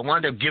 I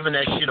wound up giving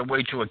that shit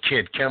away to a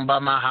kid. Came by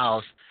my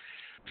house,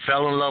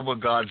 fell in love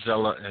with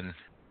Godzilla, and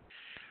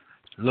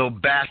little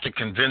bastard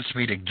convinced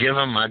me to give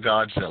him my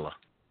Godzilla.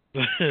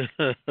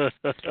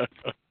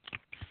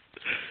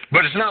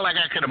 But it's not like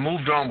I could have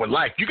moved on with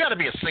life. You got to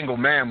be a single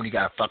man when you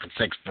got a fucking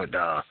 6-foot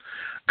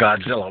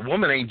Godzilla. A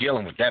woman ain't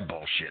dealing with that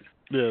bullshit.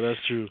 Yeah, that's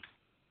true.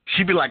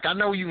 She'd be like, I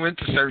know you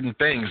into certain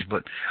things,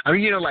 but I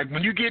mean, like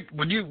when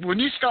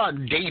you start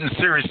dating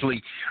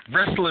seriously,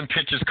 wrestling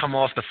pictures come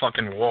off the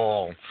fucking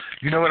wall.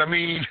 You know what I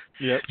mean?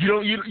 Yeah.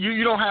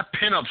 You don't have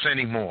pinups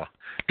anymore.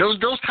 Those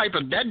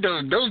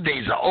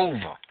days are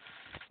over.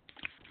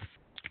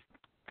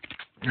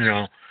 You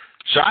know.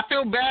 So I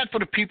feel bad for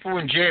the people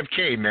in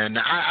JFK, man.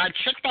 I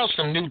checked out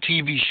some new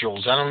TV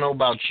shows. I don't know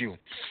about you.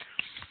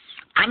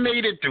 I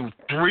made it through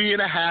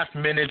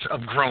 3.5 minutes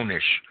of Grownish.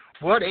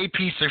 What a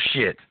piece of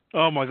shit.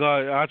 Oh my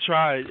God, I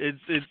tried.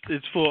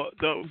 It's for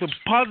the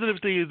positive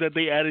thing is that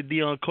they added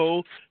Dion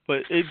Cole, but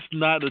it's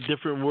not a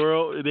different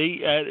world.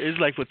 It's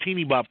like for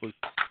teeny boppers.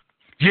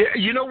 Yeah,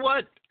 you know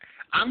what?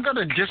 I'm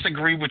gonna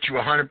disagree with you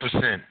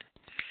 100%.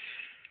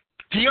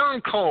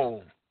 Dion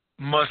Cole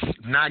must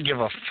not give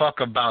a fuck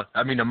about.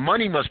 I mean, the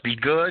money must be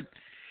good,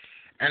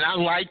 and I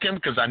like him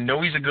because I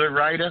know he's a good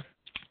writer.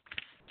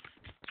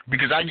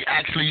 Because I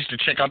actually used to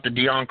check out the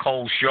Dion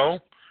Cole show.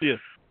 Yeah.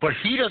 But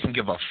he doesn't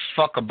give a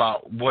fuck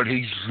about what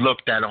he's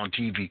looked at on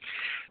TV.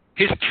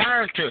 His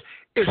character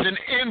is an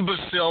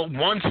imbecile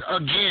once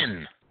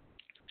again.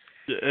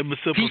 The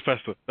imbecile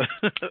professor.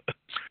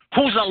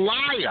 Who's a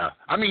liar.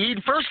 I mean,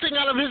 the first thing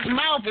out of his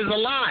mouth is a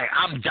lie.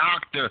 I'm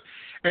doctor.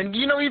 And,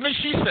 even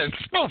she says,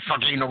 no,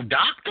 fuck, ain't no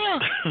doctor.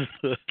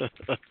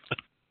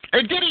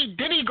 And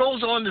then he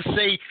goes on to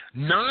say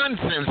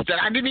nonsense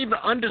that I didn't even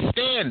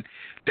understand,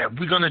 that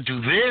we're going to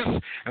do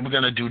this, and we're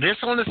going to do this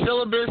on the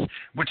syllabus,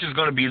 which is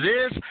going to be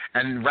this.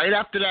 And right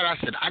after that, I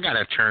said, I got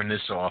to turn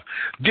this off.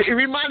 It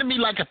reminded me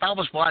like if I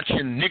was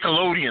watching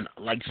Nickelodeon,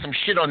 like some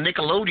shit on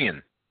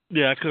Nickelodeon.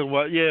 Yeah, I couldn't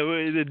watch. Yeah,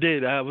 it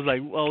did. I was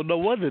like, oh, no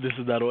wonder this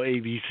is not on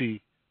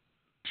ABC.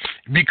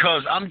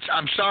 Because I'm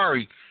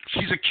sorry,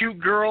 she's a cute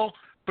girl,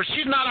 but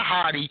she's not a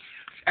hottie.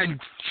 And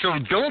so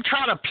don't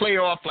try to play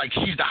off like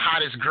she's the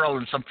hottest girl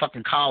in some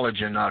fucking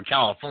college in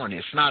California.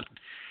 It's not.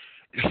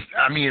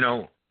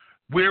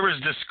 Where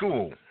is the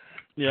school?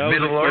 Yeah,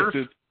 Middle Earth?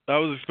 I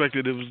was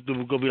expecting it was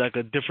going to be like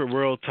a different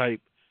world type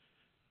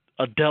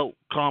adult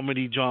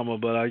comedy drama,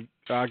 but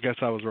I guess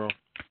I was wrong.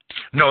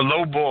 No,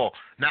 low ball.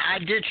 Now, I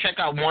did check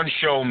out one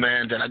show,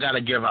 man, that I got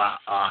to give a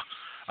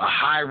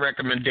high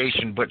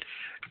recommendation, but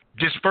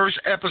this first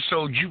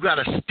episode, you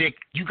gotta stick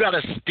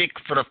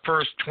for the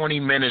first 20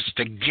 minutes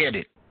to get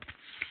it.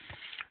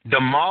 The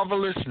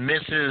Marvelous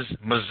Mrs.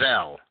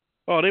 Maisel.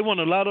 Oh, they won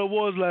a lot of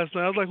awards last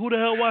night. I was like, who the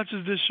hell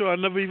watches this show? I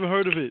never even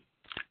heard of it.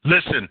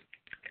 Listen,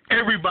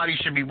 everybody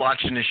should be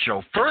watching this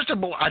show. First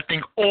of all, I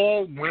think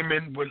all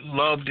women would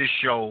love this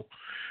show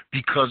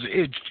because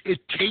it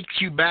takes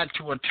you back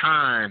to a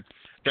time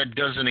that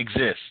doesn't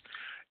exist.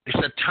 It's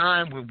a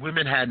time where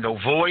women had no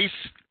voice.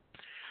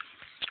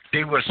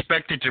 They were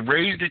expected to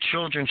raise the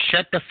children,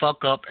 shut the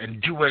fuck up,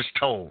 and do as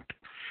told.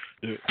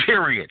 Yeah.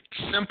 Period.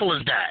 Simple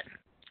as that.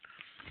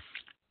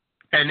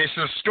 And it's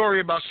a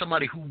story about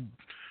somebody who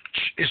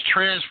is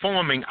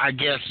transforming, I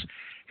guess,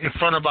 in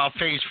front of our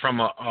face from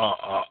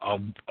a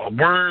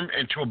worm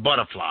into a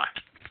butterfly.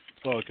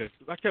 Oh, okay.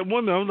 I kept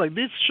wondering. I was like,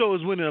 this show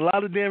is winning a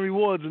lot of damn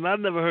rewards, and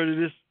I've never heard of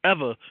this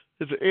ever.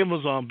 It's an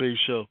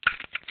Amazon-based show.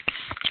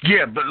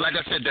 Yeah, but like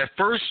I said, that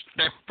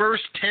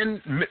first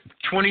 10,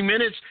 20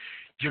 minutes,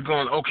 you're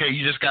going, okay,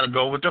 you just got to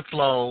go with the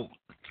flow.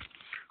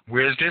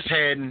 Where's this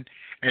heading?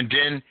 And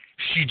then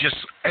she just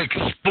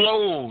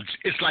explodes.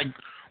 It's like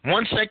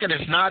 1 second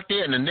it's not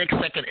there, and the next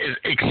second it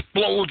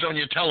explodes on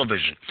your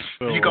television.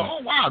 And you go,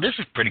 oh, wow, this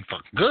is pretty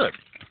fucking good.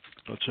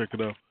 I'll check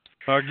it out.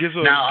 I guess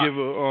I'll give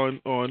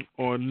on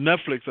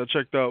Netflix. I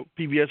checked out,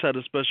 PBS had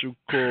a special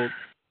called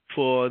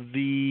for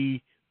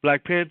the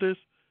Black Panthers.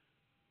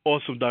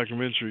 Awesome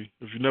documentary,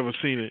 if you've never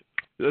seen it.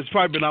 It's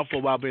probably been out for a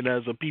while, being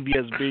as a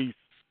PBS base.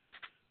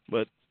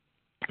 But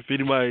if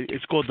anybody,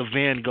 it's called The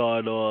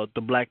Vanguard or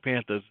The Black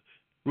Panthers.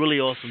 Really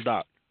awesome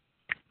doc.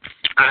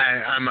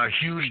 I'm a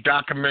huge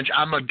documentary.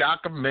 I'm a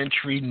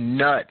documentary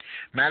nut.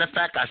 Matter of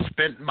fact, I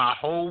spent my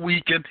whole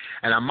weekend,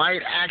 and I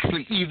might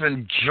actually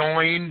even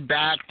join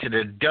back to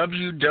the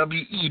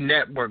WWE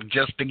Network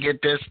just to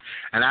get this.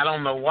 And I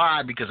don't know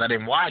why, because I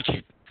didn't watch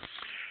it.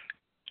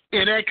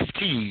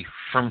 NXT,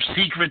 From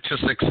Secret to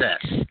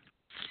Success.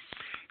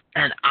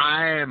 And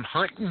I am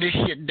hunting this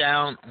shit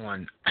down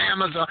on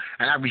Amazon.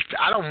 And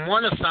I don't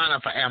want to sign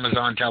up for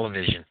Amazon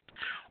Television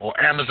or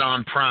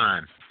Amazon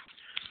Prime.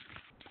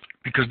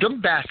 Because them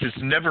bastards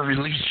never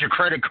release your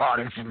credit card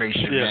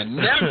information, man.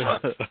 Never.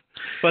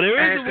 But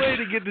there is a way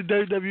to get the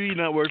WWE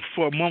Network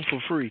for a month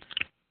for free.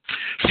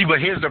 See, but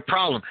here's the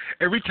problem.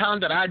 Every time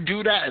that I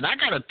do that, and I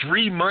got a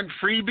 3-month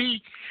freebie,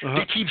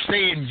 they keep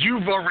saying,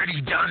 you've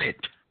already done it.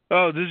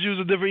 Oh, just use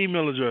a different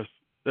email address.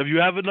 If you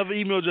have another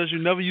email address you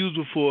never used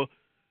before,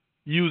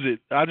 use it.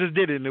 I just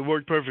did it, and it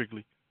worked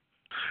perfectly.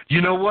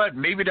 You know what?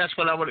 Maybe that's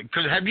what I would.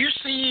 Because have you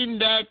seen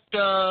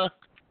that?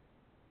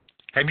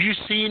 Have you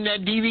seen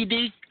that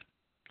DVD?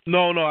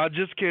 No. I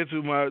just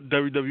canceled my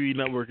WWE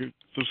Network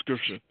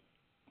subscription.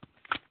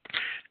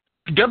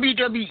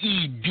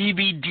 WWE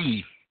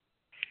DVD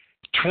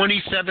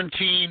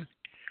 2017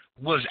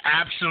 was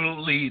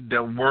absolutely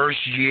the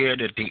worst year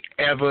that they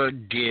ever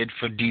did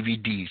for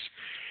DVDs.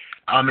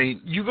 I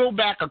mean, you go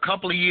back a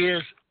couple of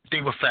years,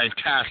 they were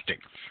fantastic.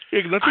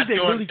 Yeah, because I think they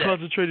really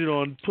concentrated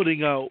on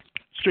putting out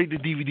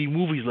straight-to-DVD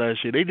movies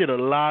last year. They did a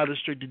lot of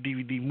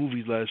straight-to-DVD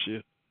movies last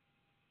year.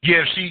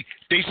 Yeah, see,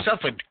 they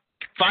suffered.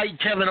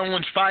 Kevin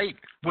Owens' fight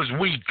was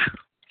weak.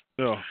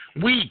 Yeah.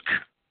 Weak.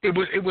 It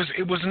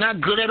was not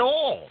good at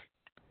all.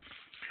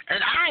 And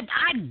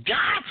I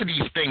die for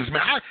these things,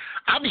 man.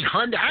 I'll be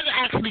hunting. I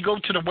actually go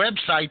to the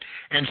website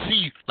and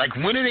see, like,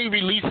 when are they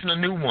releasing a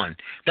new one?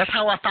 That's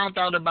how I found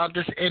out about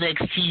this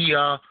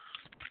NXT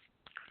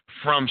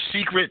from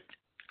secret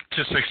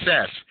to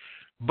success.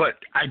 But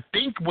I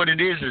think what it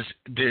is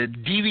the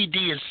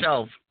DVD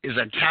itself is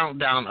a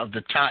countdown of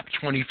the top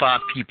 25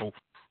 people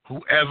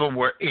who ever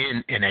were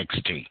in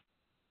NXT.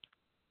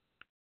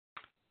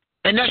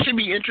 And that should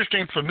be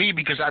interesting for me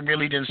because I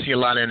really didn't see a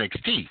lot of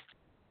NXT.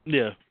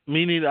 Yeah,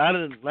 me neither. I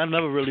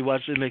never really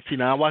watched NXT.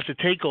 Now I watch the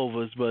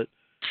takeovers, but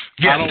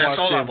yes, I don't that's watch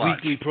all their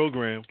weekly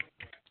program.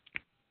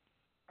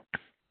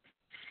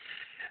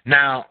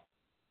 Now,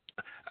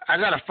 I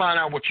gotta find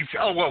out what you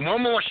feel. Oh well,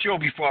 one more show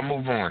before I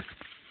move on.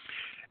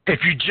 If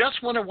you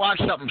just want to watch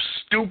something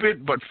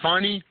stupid but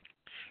funny,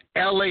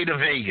 LA to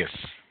Vegas.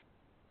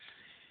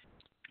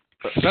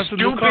 That's a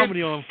new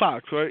comedy on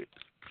Fox, right?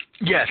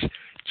 Yes,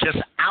 just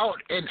out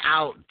and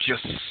out,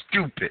 just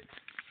stupid.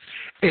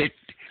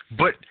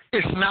 But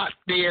it's not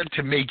there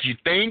to make you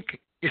think;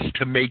 it's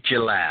to make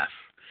you laugh.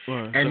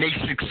 Right. And they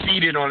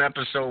succeeded on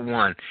episode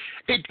 1.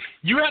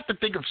 You have to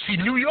think of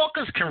New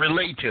Yorkers can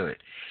relate to it.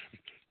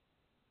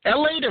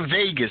 LA to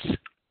Vegas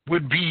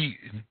would be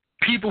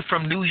people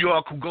from New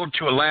York who go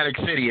to Atlantic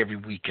City every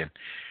weekend.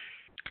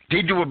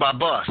 They do it by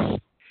bus.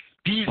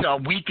 These are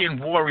weekend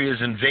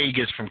warriors in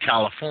Vegas from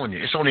California.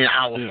 It's only an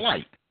hour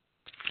flight.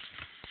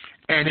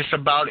 And it's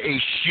about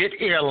a shit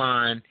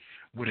airline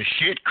with a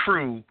shit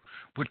crew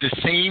with the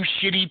same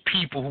shitty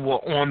people who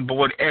are on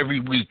board every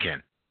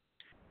weekend.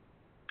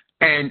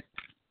 And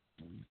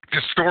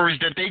the stories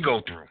that they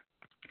go through.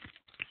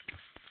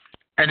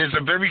 And there's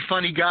a very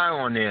funny guy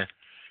on there.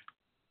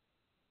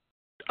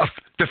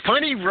 The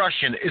funny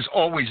Russian is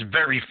always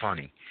very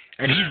funny.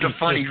 And he's the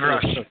funny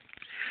Russian.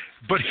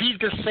 But he's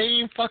the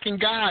same fucking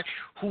guy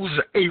who's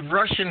a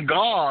Russian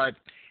god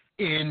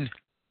in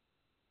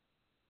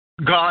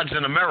Gods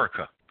in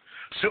America.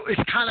 So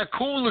it's kind of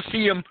cool to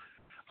see him.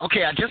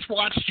 Okay, I just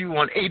watched you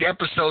on 8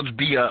 episodes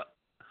be a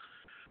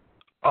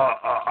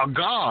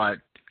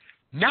god.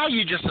 Now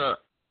you're just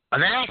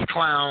an ass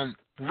clown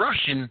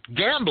Russian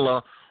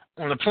gambler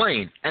on a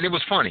plane, and it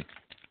was funny.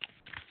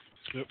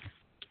 Yep.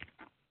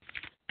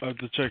 I have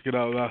to check it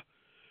out.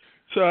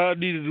 So I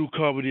need to do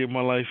comedy in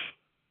my life.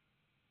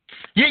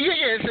 Yeah.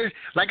 It's,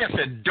 like I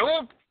said,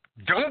 don't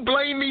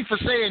blame me for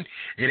saying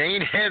it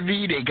ain't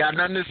heavy. They got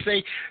nothing to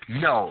say.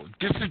 No,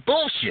 this is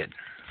bullshit.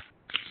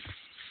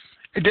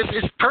 This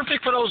is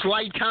perfect for those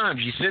light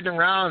times. You're sitting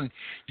around,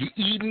 you're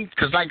eating,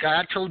 because like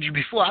I told you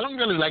before, I don't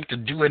really like to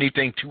do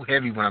anything too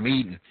heavy when I'm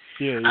eating.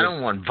 Yeah. I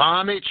don't want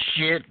vomit,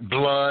 shit,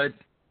 blood,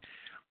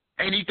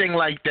 anything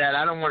like that.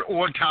 I don't want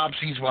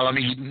autopsies while I'm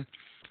eating.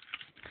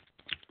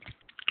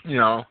 You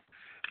know,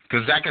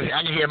 because I can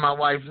hear my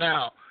wife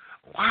now.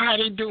 Why are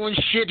they doing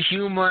shit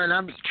humor and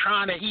I'm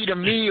trying to eat a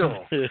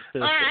meal?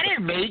 I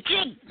didn't make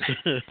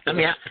it. I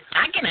mean,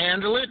 I can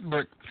handle it,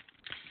 but...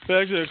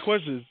 Actually, a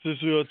question since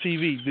we're on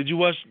TV. Did you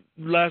watch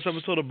last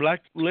episode of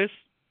Blacklist?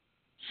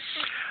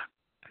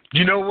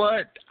 You know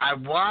what? I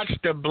watched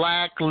the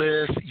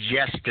Blacklist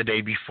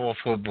yesterday before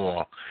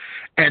football.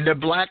 And the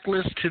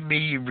Blacklist to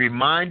me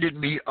reminded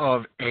me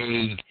of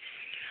a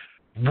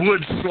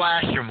wood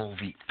slasher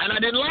movie. And I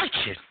didn't like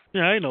it.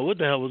 Yeah, I didn't know what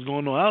the hell was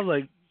going on. I was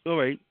like, all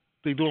right,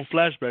 they're doing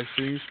flashback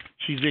scenes.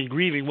 She's in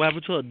grieving. What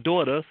happened to her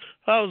daughter?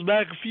 I was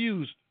mad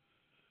confused.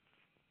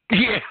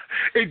 Yeah,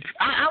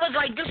 I was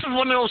like, this is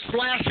one of those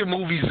slasher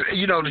movies,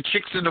 you know, the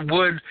chick's in the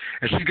wood,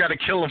 and she's got to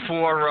kill the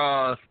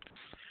four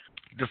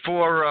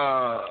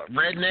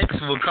rednecks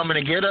who are coming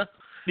to get her.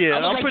 Yeah,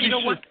 I'm like, pretty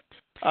sure. what?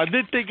 I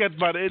did think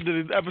by the end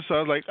of the episode, I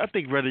was like, I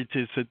think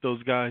Reddington sent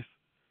those guys.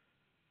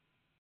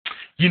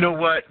 You know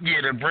what?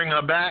 Yeah, to bring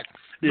her back.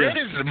 Yeah. Red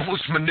is the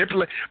most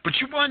manipulative. But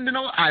you want to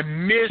know, I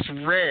miss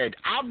Red.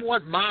 I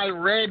want my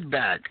Red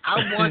back. I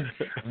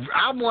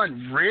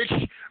want rich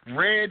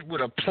Red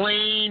with a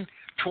plane,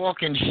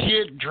 talking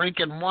shit,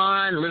 drinking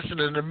wine,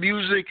 listening to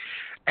music,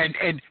 and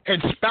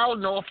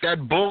spouting off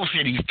that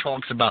bullshit he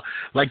talks about.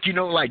 Like, you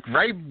know, like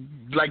right,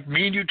 like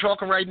me and you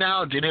talking right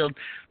now, then he'll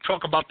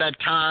talk about that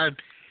time.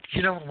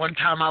 You know, one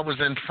time I was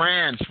in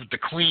France with the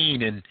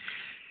Queen, and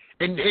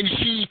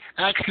she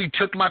actually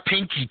took my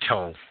pinky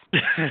toe.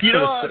 You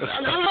know,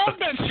 I love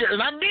that shit,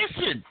 and I miss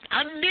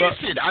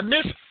it.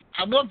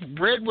 I want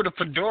Red with a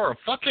fedora.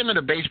 Fuck him in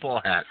a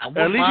baseball hat. I want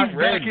at least my he's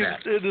Red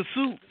back in the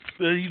suit.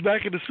 He's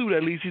back in the suit.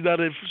 At least he's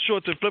not in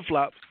shorts and flip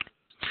flops.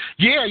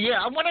 Yeah.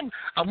 I want him.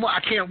 I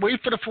can't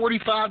wait for the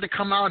 45 to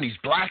come out and he's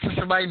blasting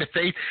somebody in the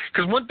face.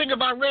 Because one thing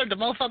about Red, the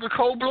motherfucker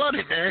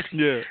cold-blooded, man.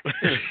 Yeah.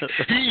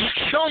 He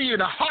show you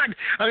the heart.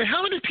 I mean,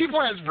 how many people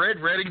has Red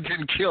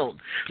Reddington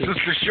killed since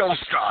the show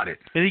started?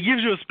 And he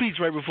gives you a speech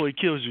right before he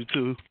kills you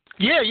too.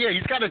 Yeah.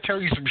 He's got to tell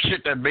you some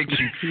shit that make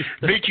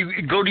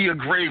you go to your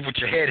grave with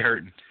your head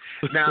hurting.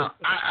 Now,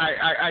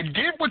 I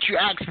did what you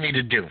asked me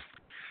to do.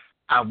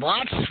 I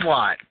watched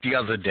SWAT the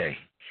other day,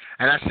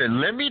 and I said,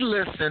 let me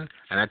listen,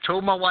 and I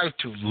told my wife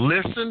to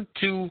listen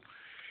to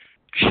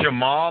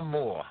Shamar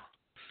Moore.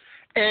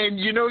 And,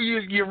 you know,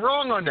 you're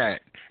wrong on that.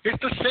 It's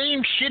the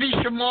same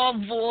shitty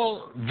Shamar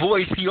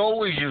voice he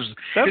always uses.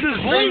 That's it's his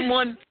the voice? same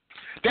one.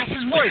 That's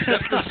his voice.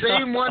 That's the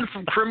same one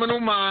from Criminal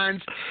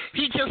Minds.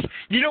 He just,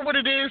 you know what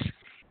it is?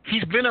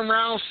 He's been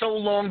around so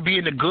long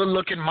being a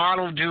good-looking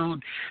model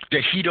dude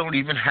that he don't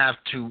even have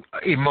to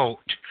emote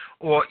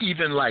or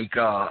even,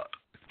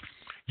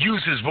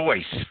 use his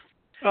voice.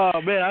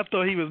 Oh, man, I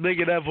thought he was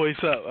making that voice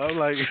up. I'm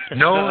like...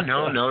 No.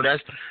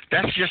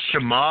 That's just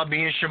Shamar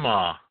being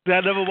Shamar.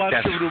 I never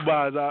watched Criminal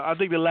Minds. I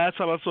think the last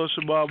time I saw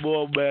Shamar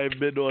Moore may have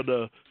been on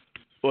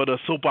the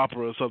soap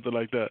opera or something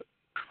like that.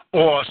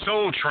 Or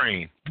Soul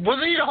Train.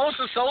 Was he the host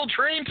of Soul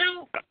Train,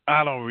 too?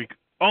 I don't recall.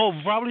 Oh,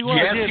 probably was.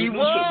 Yes, he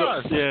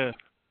was. Yeah.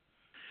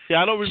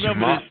 Yeah, I don't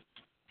remember Shamar. this.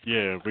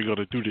 Yeah, we're going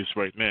to do this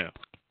right now.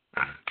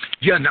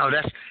 Yeah, no,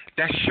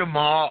 that's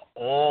Shamar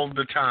all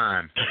the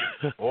time.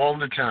 All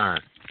the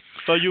time.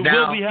 So you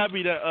now, will be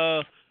happy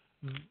that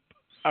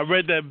I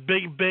read that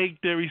Big Bang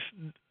Theory,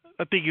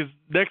 I think his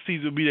next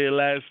season will be their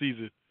last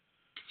season.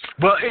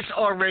 Well, it's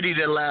already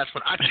their last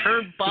one. I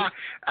turned by.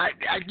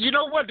 You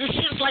know what? This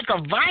is like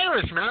a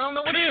virus, man. I don't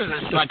know what it is.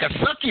 It's like a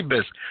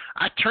succubus.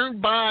 I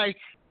turned by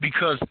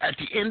because at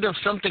the end of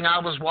something I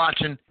was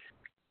watching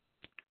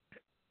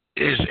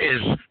is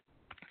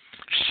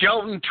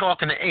Sheldon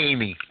talking to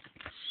Amy,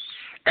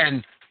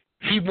 and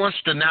he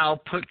wants to now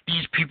put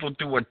these people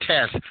through a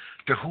test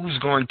to who's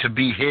going to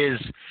be his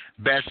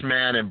best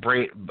man and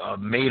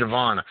maid of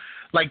honor.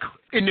 Like,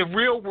 in the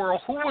real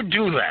world, who would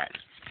do that?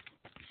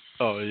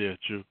 Oh, yeah,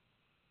 true.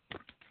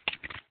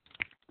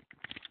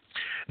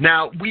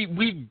 Now, we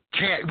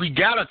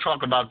got to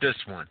talk about this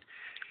one.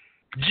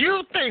 Do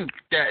you think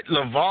that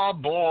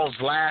LeVar Ball's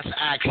last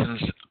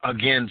actions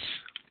against,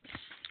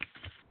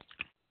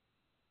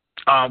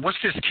 what's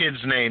this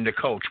kid's name, the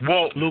coach?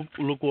 Walton.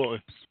 Luke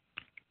Walton.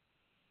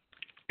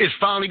 Is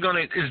finally going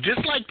to, is this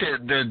like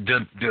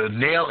the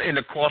nail in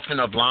the coffin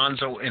of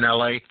Lonzo in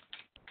L.A.?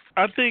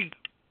 I think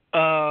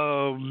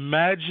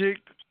Magic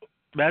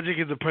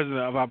is the president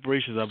of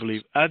operations, I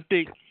believe. I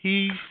think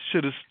he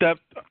should have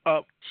stepped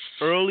up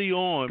early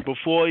on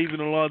before even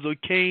Alonzo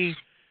came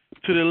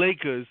to the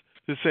Lakers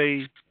to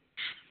say,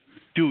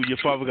 dude, your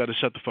father got to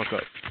shut the fuck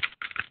up.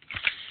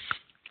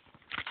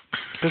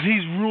 Because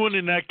he's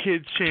ruining that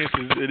kid's chances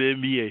in the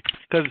NBA.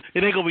 Because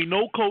it ain't going to be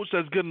no coach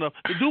that's good enough.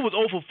 The dude was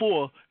 0 for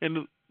 4,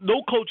 and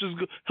no coach is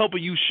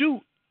helping you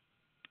shoot.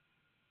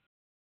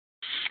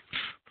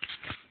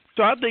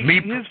 So I think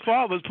his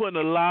father's putting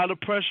a lot of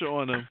pressure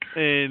on him,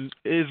 and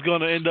it's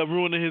going to end up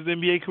ruining his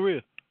NBA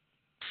career.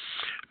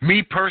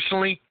 Me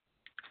personally,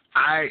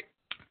 I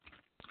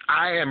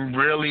am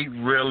really,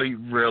 really,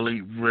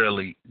 really,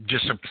 really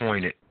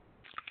disappointed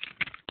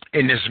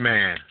in this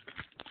man.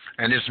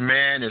 And this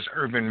man is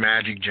Earvin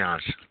Magic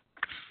Johnson.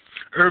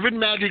 Earvin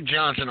Magic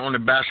Johnson on the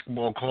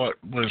basketball court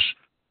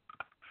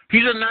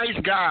he's a nice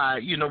guy,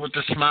 with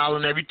the smile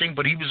and everything,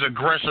 but he was an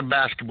aggressive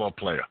basketball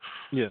player.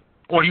 Yeah.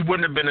 Or he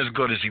wouldn't have been as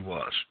good as he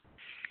was.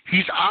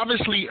 He's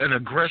obviously an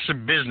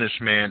aggressive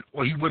businessman,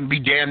 or he wouldn't be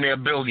damn near a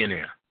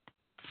billionaire.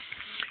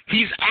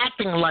 He's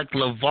acting like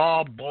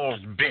LeVar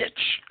Ball's bitch.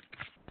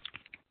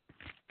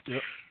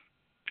 Yep.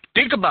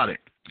 Think about it.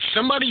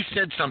 Somebody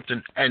said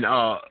something, and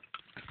I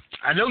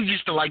know you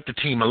used to like the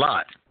team a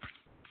lot.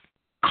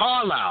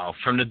 Carlisle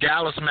from the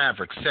Dallas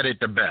Mavericks said it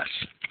the best.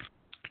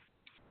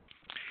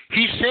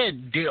 He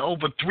said there are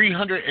over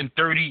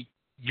 330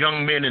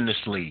 young men in this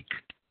league.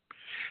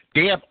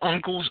 They have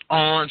uncles,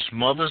 aunts,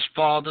 mothers,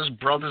 fathers,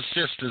 brothers,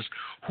 sisters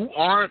who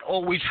aren't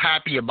always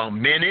happy about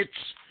minutes.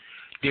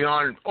 They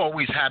aren't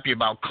always happy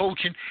about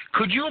coaching.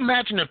 Could you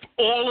imagine if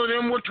all of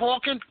them were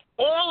talking?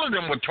 All of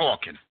them were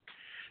talking.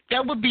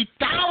 That would be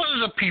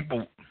thousands of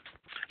people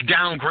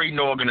downgrading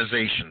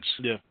organizations.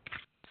 Yeah.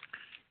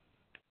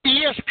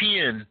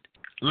 ESPN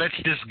lets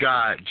this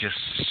guy just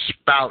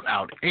spout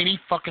out any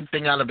fucking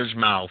thing out of his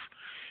mouth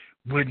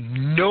with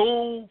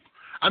no...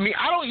 I mean,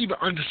 I don't even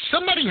understand.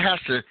 Somebody has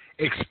to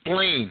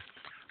explain.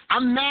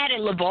 I'm mad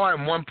at LeVar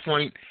at one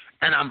point,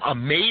 and I'm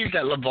amazed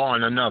at LeVar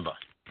in another.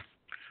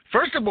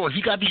 First of all,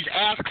 he got these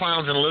ass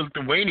clowns in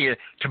Lithuania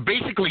to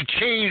basically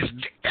change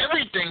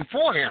everything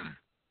for him.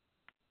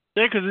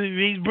 Yeah, because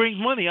he brings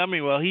money. I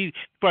mean, well, he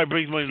probably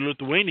brings money to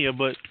Lithuania,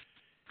 but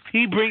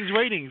he brings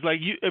ratings. Like,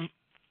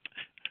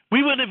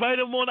 we wouldn't invite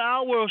him on the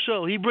Ourworld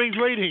show. He brings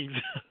ratings.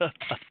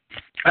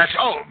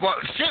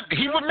 Shit,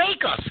 he would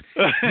make us.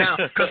 Now,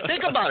 because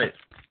think about it.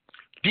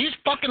 These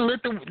fucking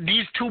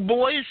these two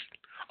boys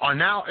are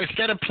now,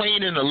 instead of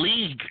playing in the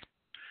league,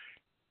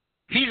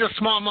 he's a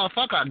smart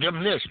motherfucker, I'll give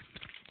him this.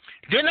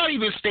 They're not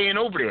even staying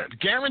over there.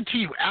 Guarantee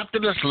you, after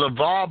this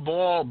LeVar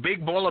Ball,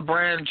 Big Baller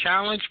Brand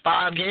Challenge,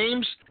 5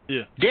 games,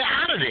 yeah, they're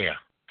out of there.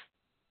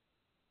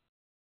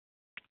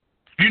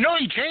 You know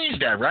he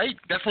changed that, right?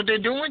 That's what they're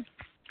doing?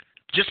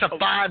 Just a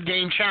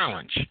 5-game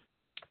challenge.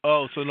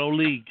 Oh, so no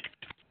league.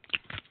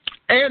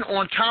 And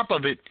on top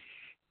of it,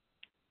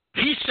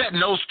 he's setting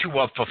those two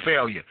up for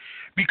failure.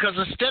 Because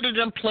instead of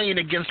them playing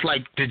against,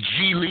 like, the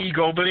G League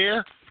over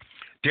there,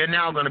 they're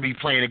now going to be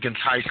playing against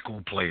high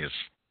school players.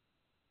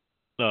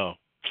 No.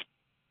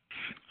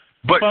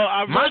 But well,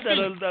 I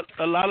read that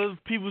a lot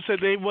of people said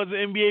they wasn't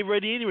NBA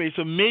ready anyway,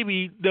 so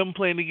maybe them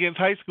playing against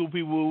high school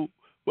people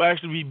will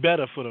actually be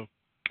better for them.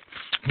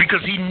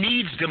 Because he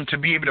needs them to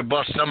be able to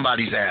bust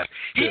somebody's ass.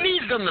 He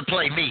needs them to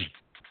play me.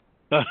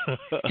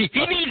 He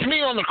needs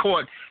me on the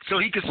court so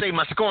he could say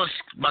my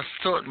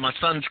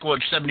son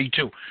scored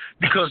 72.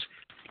 Because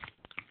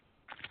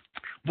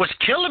what's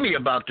killing me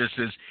about this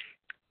is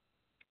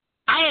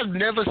I have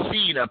never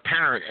seen a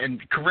parent,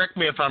 and correct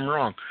me if I'm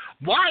wrong,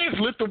 why is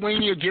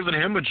Lithuania giving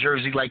him a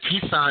jersey like he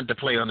signed to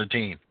play on the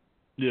team?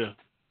 Yeah.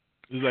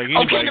 It's like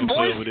anybody can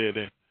play over there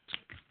then.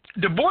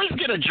 The boys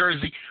get a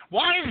jersey.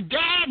 Why is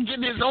Dad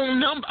getting his own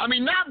number? I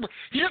mean,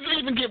 he doesn't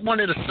even get one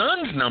of the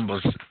son's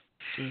numbers.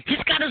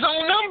 He's got his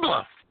own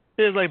number.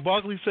 Yeah, it's like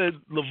Barkley said,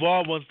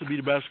 LeVar wants to be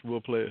the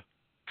basketball player.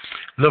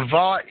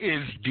 LeVar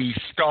is the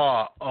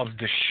star of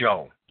the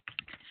show.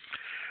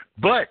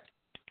 But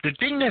the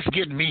thing that's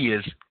getting me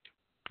is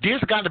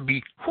there's got to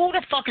be, who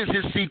the fuck is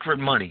his secret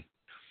money?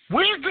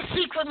 Where's the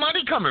secret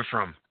money coming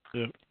from?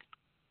 Yeah.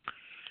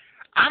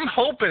 I'm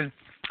hoping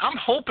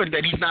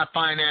that he's not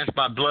financed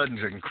by Bloods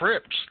and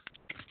Crips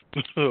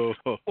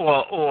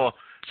or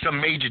some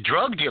major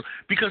drug deal.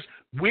 Because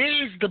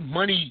where's the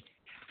money?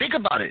 Think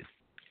about it.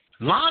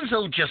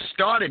 Lonzo just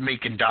started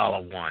making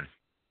 $1.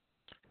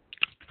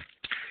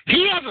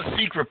 He has a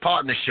secret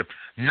partnership.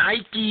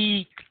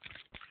 Nike,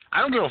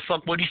 I don't give a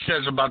fuck what he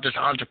says about this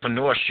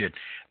entrepreneur shit.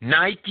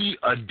 Nike,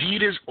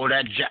 Adidas, or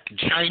that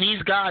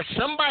Chinese guy,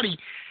 somebody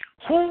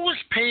who was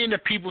paying the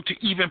people to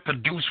even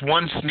produce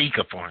one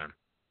sneaker for him.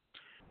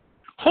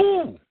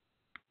 Who?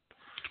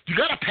 You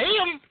got to pay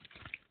them.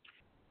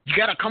 You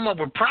got to come up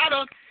with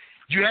product.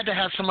 You had to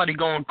have somebody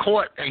go in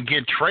court and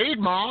get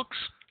trademarks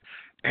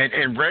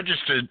and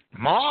registered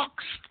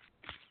marks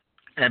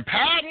and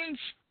patents.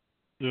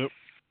 Yep.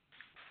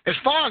 As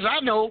far as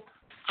I know,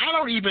 I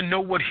don't even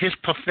know what his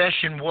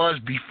profession was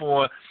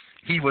before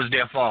he was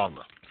their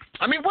father.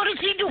 I mean, what does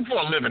he do for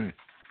a living?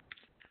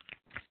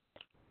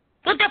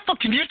 What the fuck?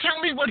 Can you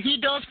tell me what he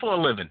does for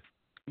a living?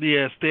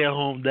 Yeah,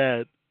 stay-at-home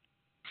dad.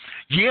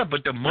 Yeah,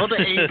 but the mother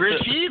ain't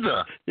rich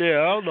either.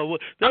 Yeah, I don't know.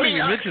 What. They don't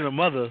even mention the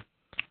mother.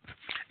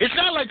 It's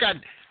not like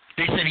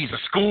they said he's a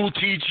school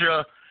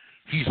teacher,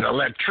 he's an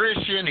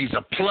electrician, he's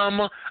a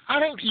plumber. I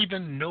don't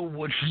even know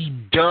what he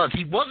does.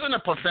 He wasn't a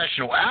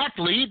professional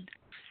athlete.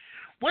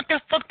 What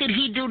the fuck did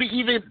he do to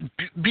even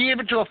be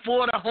able to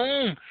afford a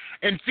home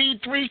and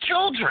feed 3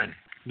 children?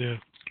 Yeah.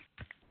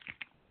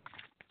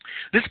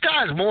 This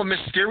guy is more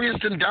mysterious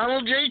than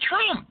Donald J.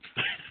 Trump.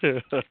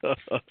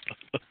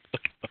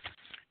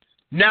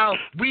 Now,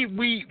 we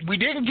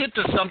didn't get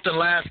to something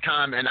last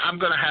time, and I'm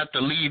going to have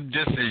to leave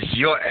this as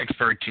your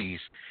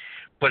expertise.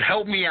 But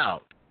help me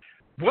out.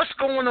 What's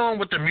going on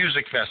with the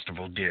music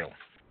festival deal?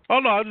 Oh,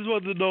 no, I just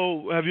wanted to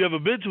know, have you ever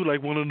been to,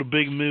 like, one of the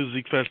big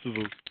music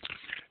festivals?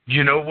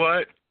 You know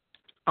what?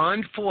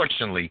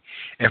 Unfortunately,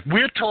 if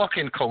we're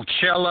talking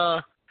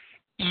Coachella,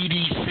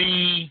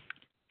 EDC,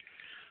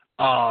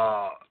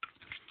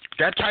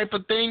 that type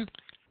of thing,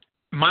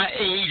 my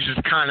age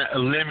has kind of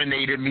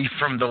eliminated me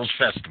from those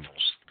festivals.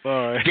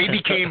 All right. They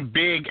became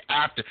big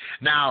after.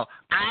 Now,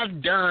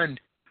 I've done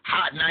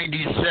Hot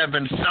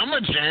 97 Summer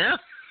Jam.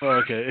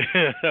 Okay.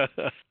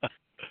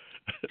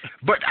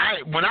 But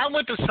when I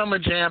went to Summer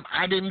Jam,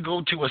 I didn't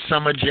go to a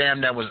Summer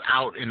Jam that was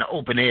out in the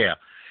open air.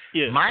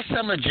 Yeah. My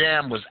Summer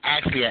Jam was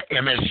actually at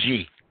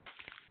MSG.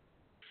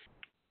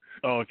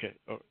 Oh, okay.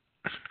 Oh.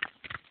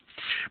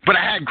 But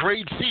I had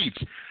great seats.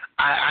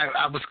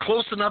 I was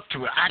close enough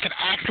to it. I could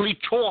actually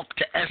talk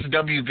to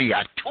SWV.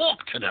 I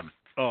talked to them.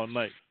 Oh,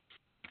 nice.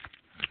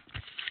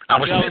 I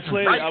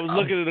was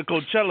looking at the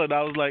Coachella, and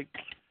I was like,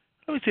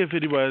 let me see if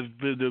anybody's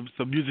been to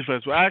some music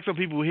festival. I asked some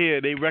people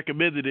here, they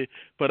recommended it,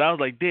 but I was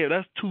like, damn,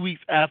 that's 2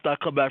 weeks after I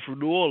come back from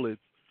New Orleans.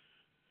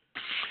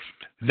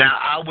 Now,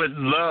 I would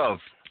love,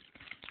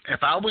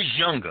 if I was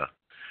younger,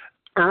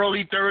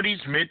 early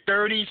 30s,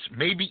 mid-30s,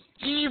 maybe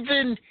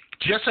even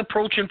just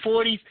approaching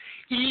 40s,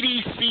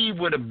 EDC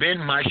would have been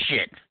my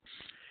shit.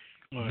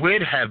 Right.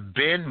 Would have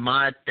been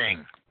my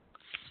thing.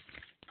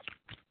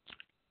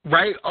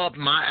 Right up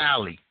my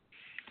alley.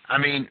 I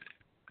mean,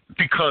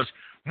 because,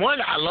 one,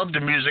 I love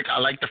the music. I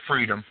like the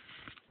freedom.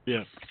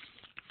 Yeah.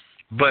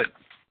 But,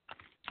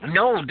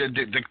 no,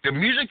 the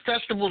music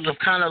festivals are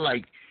kind of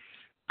like,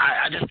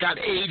 I just got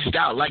aged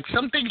out. Like,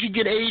 some things you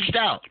get aged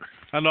out.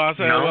 I know. I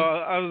said, you know?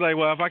 Well, I was like,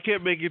 well, if I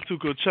can't make it to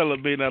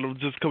Coachella, being that I'm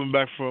just coming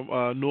back from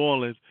New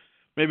Orleans,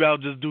 maybe I'll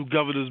just do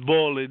Governor's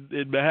Ball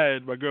in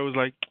Manhattan. My girl was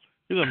like,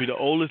 you're going to be the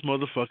oldest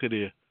motherfucker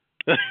there.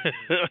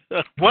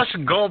 What's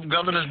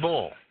Governor's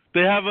Ball?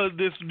 They have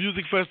this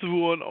music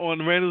festival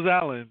on Randall's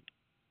Island.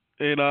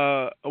 And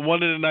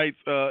one of the nights,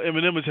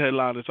 Eminem is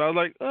headlining. So I was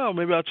like, oh,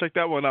 maybe I'll check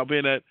that one out,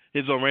 being that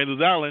it's on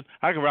Randall's Island.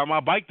 I can ride my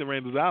bike to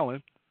Randall's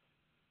Island.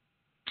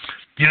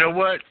 You know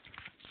what?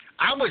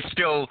 I would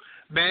still,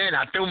 man,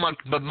 I threw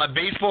my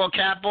baseball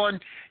cap on.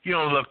 You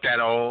don't look that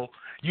old.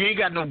 You ain't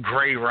got no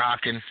gray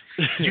rocking.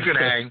 You could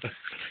hang.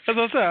 That's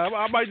what I said.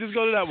 I might just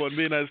go to that one,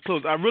 being that it's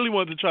close. I really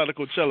wanted to try the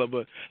Coachella,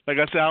 but like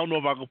I said, I don't know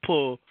if I could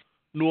pull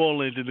New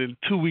Orleans and then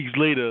 2 weeks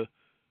later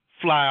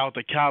fly out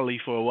to Cali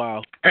for a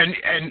while. And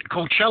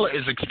Coachella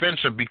is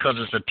expensive because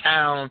it's a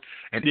town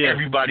and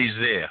everybody's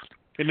there.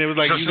 And it was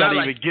like, so you got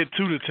to even get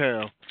to the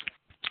town.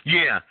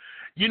 Yeah.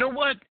 You know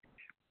what?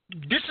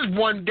 this is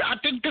one. I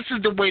think this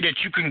is the way that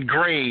you can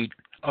grade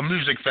a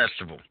music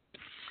festival.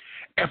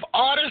 If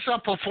artists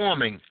are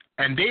performing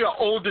and they are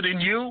older than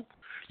you,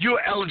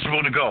 you're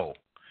eligible to go.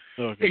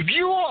 Okay. If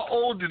you are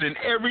older than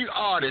every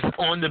artist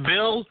on the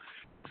bill,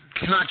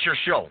 it's not your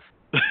show.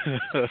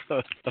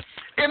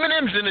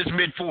 Eminem's in his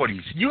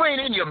mid-40s. You ain't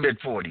in your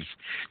mid-40s.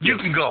 You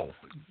can go.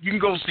 You can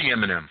go see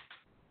Eminem.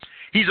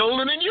 He's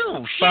older than you.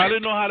 Shit. But I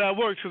didn't know how that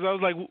works because I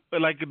was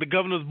like the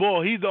Governor's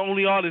Ball. He's the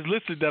only artist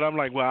listed that I'm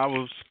like, well, I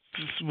was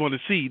just want to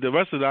see. The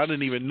rest of it I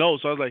didn't even know.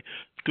 So I was like,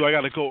 do I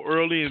got to go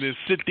early and then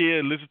sit there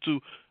and listen to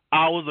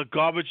hours of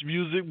garbage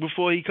music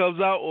before he comes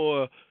out,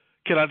 or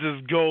can I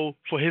just go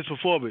for his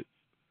performance?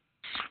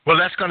 Well,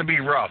 that's going to be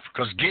rough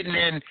because getting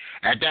in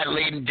at that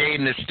late day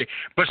in this day.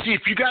 But see,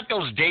 if you got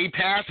those day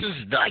passes,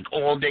 like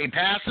all day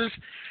passes,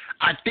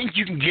 I think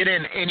you can get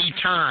in any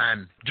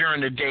time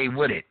during the day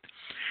with it.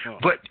 Oh.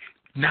 But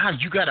now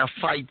you got to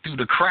fight through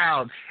the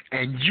crowd,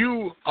 and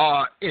you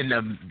are in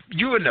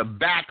the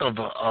back of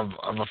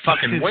a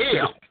fucking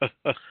whale.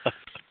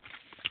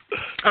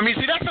 I mean,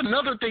 see, that's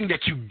another thing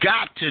that you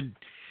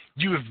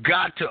have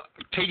got to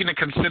take into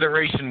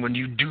consideration when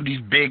you do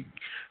these big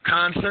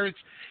concerts.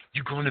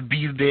 You're going to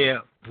be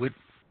there with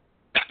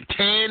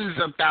tens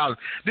of thousands.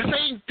 This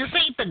ain't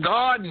the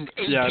Garden,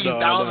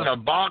 18,000 or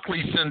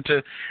Barclays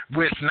Center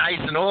where it's nice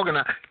and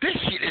organized. This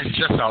shit is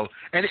just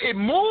and it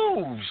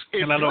moves.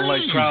 It and I don't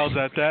breathes. like crowds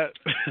at that.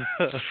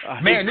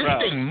 Man, this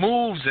thing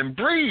moves and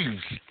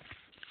breathes.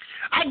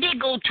 I did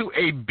go to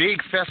a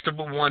big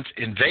festival once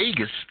in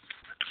Vegas,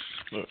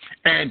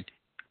 and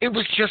it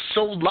was just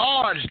so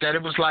large that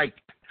it was like,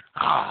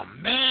 oh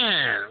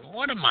man,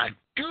 what am I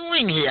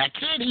doing here?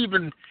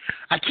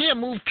 I can't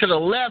move to the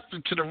left or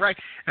to the right,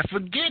 and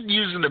forget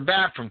using the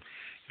bathroom.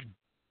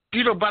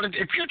 You know, but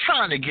if you're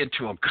trying to get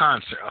to a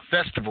concert, a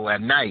festival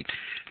at night,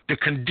 the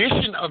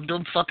condition of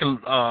them fucking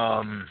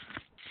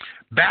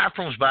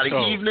bathrooms by the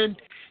evening,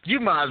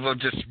 you might as well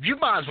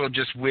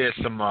just wear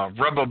some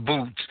rubber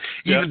boots,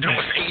 even though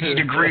it's 80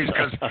 degrees,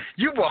 because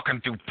you're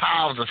walking through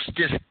piles of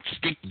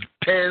sticky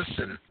piss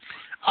and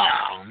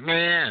oh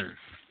man.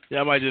 Yeah,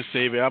 I might just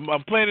save it. I'm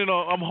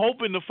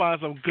hoping to find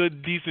some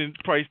good, decent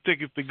price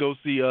tickets to go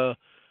see the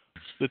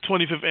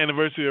 25th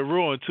anniversary of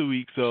Raw in 2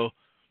 weeks. So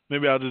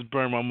maybe I'll just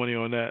burn my money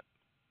on that.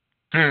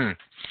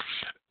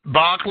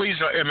 Barclays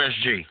or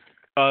MSG?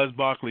 It's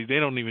Barclays.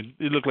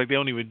 It look like they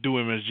don't even do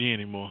MSG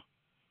anymore.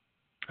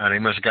 They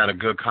must have got a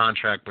good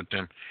contract with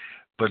them.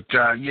 But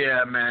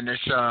yeah, man,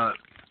 it's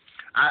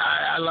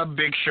I love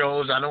big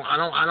shows. I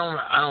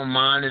don't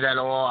mind it at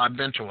all. I've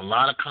been to a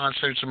lot of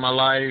concerts in my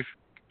life.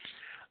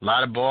 A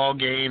lot of ball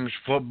games,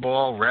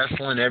 football,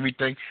 wrestling,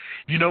 everything.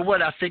 You know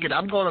what? I figured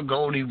I'm going to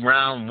go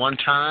around one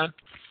time.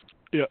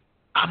 Yeah.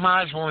 I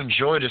might as well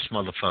enjoy this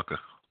motherfucker.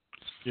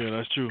 Yeah,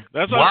 that's true.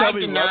 That's what Why I'm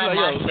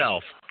deny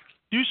myself?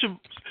 You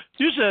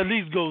should at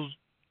least go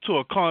to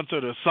a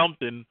concert or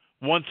something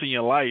once in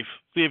your life.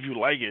 See if you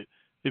like it.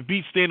 It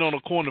beats staying on a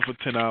corner for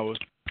 10 hours.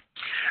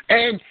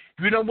 And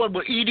you know what?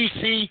 With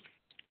EDC,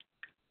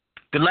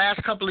 the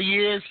last couple of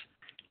years,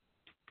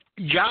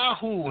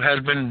 Yahoo has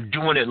been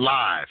doing it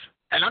live.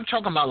 And I'm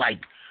talking about, like,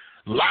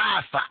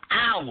 live for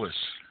hours.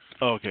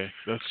 Okay.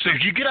 So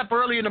if you get up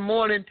early in the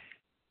morning,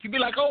 you'd be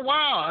like, oh,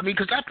 wow. I mean,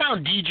 because I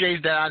found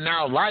DJs that I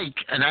now like,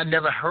 and I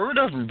never heard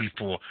of them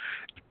before.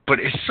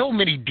 But it's so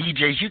many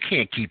DJs, you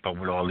can't keep up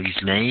with all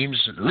these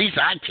names. At least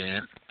I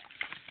can't.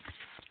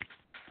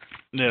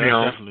 Yeah,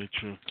 that's definitely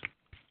true.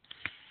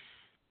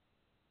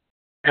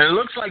 And it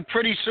looks like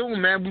pretty soon,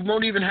 man, we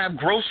won't even have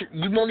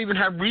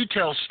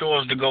retail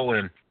stores to go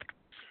in.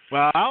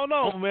 Well, I don't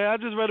know, man. I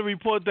just read a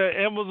report that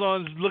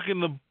Amazon's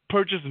looking to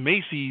purchase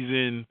Macy's,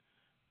 and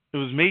it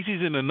was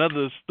Macy's in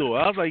another store.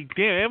 I was like,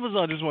 damn,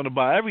 Amazon just want to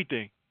buy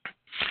everything.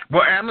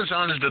 Well,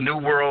 Amazon is the new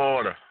world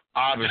order,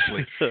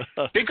 obviously.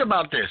 Think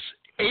about this.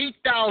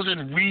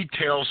 8,000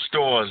 retail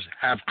stores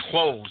have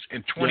closed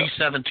in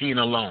 2017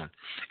 alone.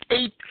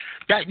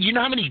 You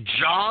know how many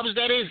jobs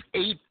that is?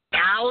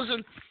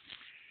 8,000?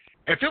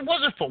 If it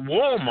wasn't for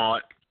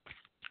Walmart,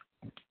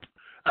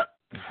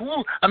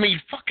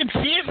 fucking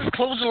Sears is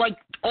closing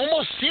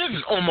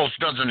Sears almost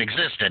doesn't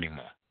exist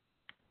anymore.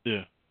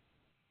 Yeah.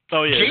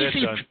 Oh,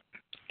 yeah.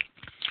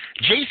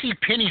 J.C.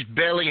 Penney's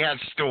barely has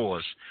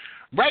stores.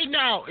 Right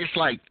now, it's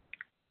like,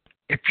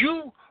 if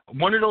you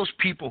one of those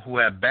people who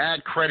have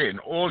bad credit and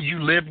all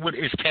you live with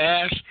is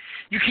cash,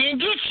 you can't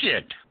get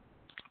shit.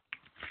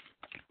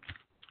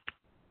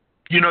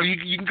 You know, you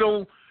can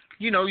go,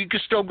 you can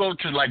still go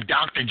to like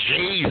Dr.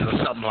 J's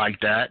or something like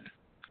that.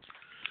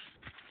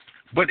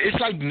 But it's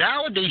like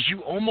nowadays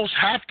you almost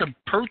have to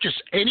purchase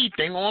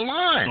anything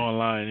online.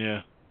 Online,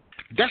 yeah.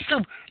 That's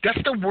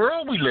the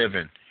world we live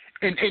in.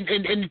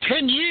 In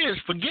 10 years,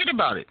 forget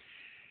about it.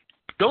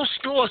 Those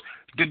stores,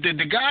 the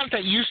guys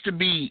that used to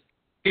be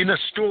in a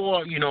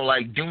store,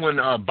 like doing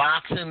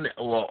boxing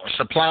or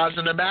supplies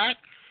in the back,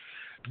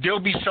 they'll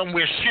be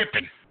somewhere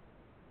shipping.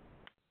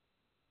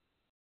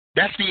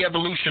 That's the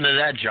evolution of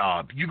that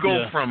job. You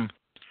go from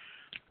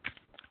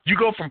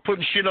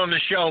putting shit on the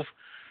shelf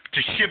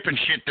to shipping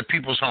shit to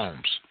people's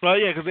homes. Well,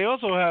 yeah, because they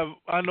also have,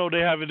 I know they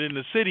have it in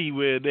the city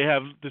where they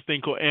have this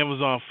thing called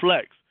Amazon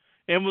Flex.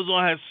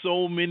 Amazon has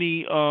so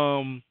many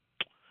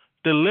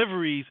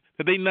deliveries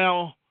that they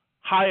now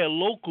hire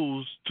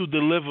locals to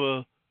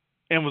deliver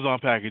Amazon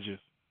packages.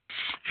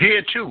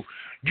 Here too,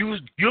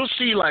 you'll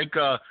see like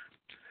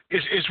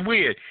it's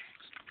weird.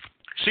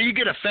 So you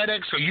get a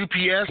FedEx or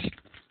UPS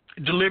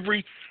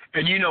delivery,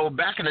 and you know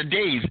back in the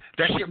days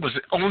that shit was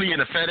only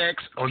in a FedEx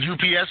or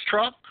UPS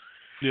truck.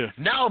 Yeah.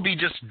 Now it'll be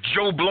just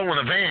Joe Blow in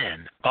a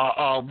van,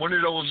 one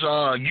of those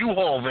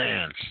U-Haul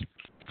vans.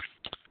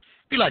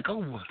 Be like, oh,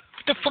 what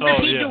the fuck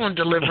is he doing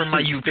delivering my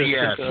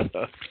UPS?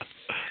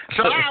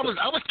 So I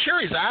was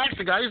curious. I asked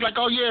the guy. He's like,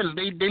 oh yeah,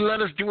 they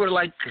let us do it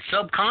like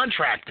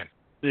subcontracting.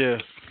 Yeah.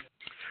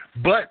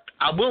 But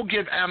I will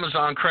give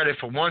Amazon credit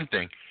for one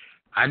thing.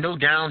 I know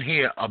down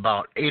here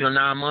about 8 or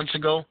 9 months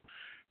ago,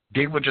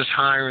 they were just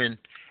hiring,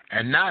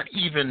 and not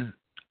even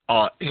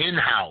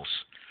in-house,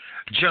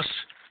 just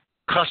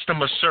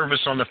customer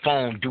service on the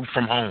phone, do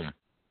from home.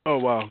 Oh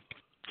wow!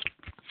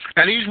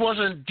 And these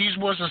wasn't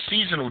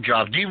seasonal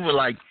jobs. These were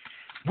like,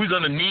 we're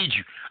gonna need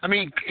you. I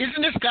mean,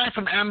 isn't this guy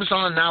from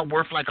Amazon now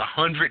worth like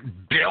 $100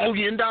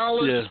 billion?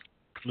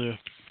 Yeah.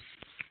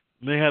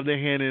 They have their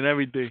hand in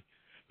everything.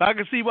 I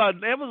can see why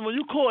Amazon. When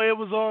you call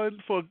Amazon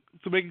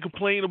to make a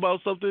complaint about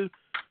something,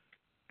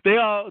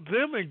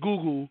 them and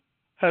Google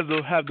have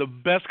the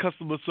best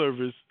customer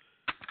service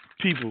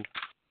people.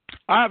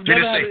 I've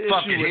never had an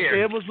issue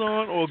with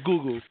Amazon or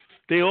Google.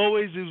 They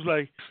always is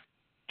like,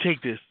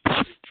 take this.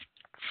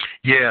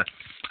 Yeah.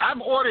 I've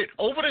ordered,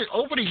 over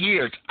the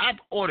years, I've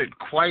ordered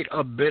quite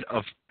a bit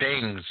of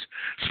things,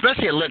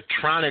 especially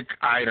electronic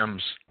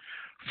items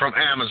from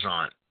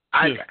Amazon.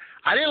 I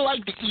didn't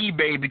like the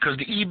eBay because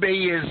the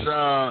eBay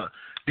is,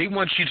 they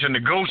want you to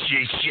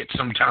negotiate shit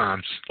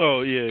sometimes.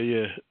 Oh,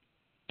 yeah.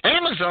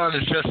 Amazon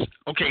is just,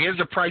 okay, here's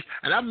the price.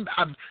 And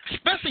I'm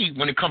especially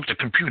when it comes to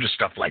computer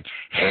stuff like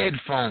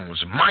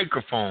headphones,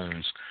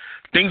 microphones,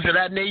 things of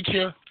that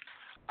nature.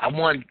 I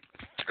want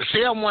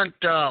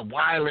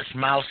wireless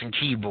mouse and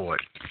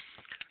keyboard.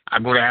 I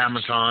go to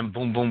Amazon,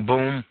 boom, boom,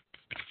 boom.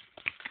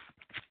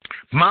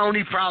 My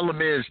only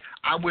problem is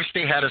I wish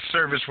they had a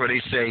service where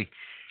they say,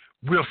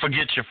 we'll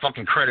forget your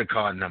fucking credit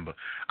card number.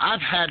 I've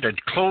had to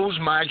close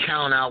my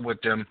account out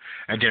with them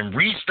and then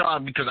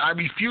restart because I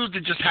refuse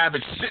to just have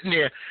it sitting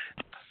there.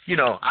 You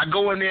know, I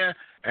go in there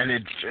and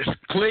it just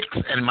clicks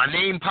and my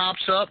name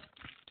pops up.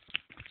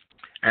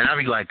 And I'll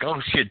be like, oh,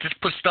 shit, just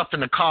put stuff in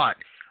the cart.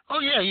 Oh,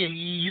 yeah,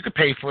 you can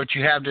pay for it.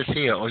 You have this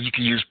here. Or you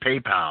can use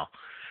PayPal,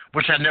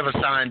 which I never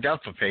signed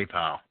up for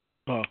PayPal.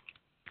 Oh.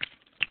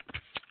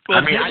 Well,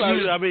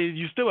 I mean,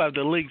 you still have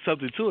to link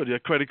something to it, your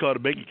credit card or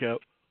bank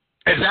account.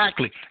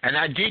 Exactly. And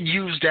I did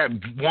use that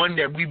one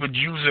that we were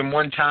using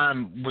one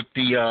time with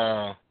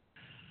the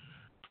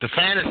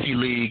Fantasy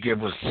League. It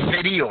was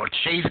City or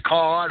Chase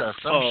Card or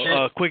some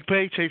shit. Quick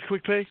Pay? Chase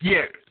Quick Pay?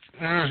 Yeah.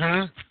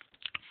 Mm-hmm.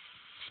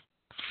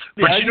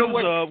 Yeah, but you know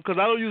what? Because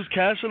I don't use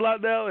cash a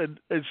lot now, and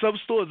in some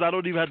stores I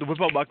don't even have to whip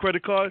out my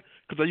credit card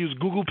because I use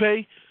Google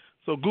Pay.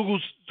 So Google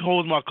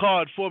holds my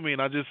card for me,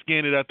 and I just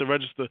scan it at the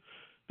register.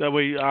 That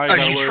way I ain't got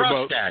to worry about.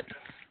 You trust that?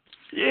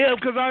 Yeah,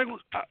 because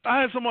I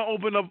had someone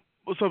open up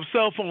some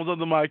cell phones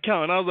under my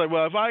account, and I was like,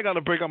 well, if I got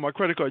to break out my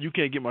credit card, you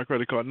can't get my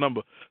credit card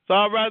number. So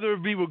I'd rather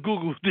be with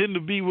Google than to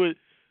be with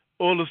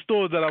all the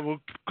stores that I will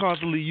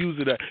constantly use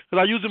it at.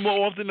 Because I use it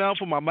more often now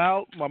for my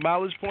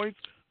mileage points,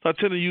 so I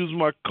tend to use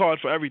my card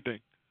for everything.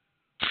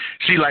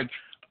 See, like,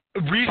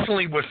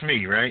 recently with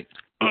me, right,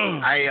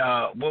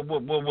 what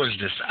was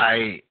this?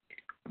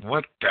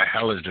 What the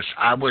hell is this?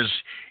 I was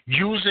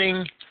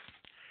using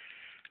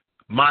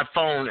my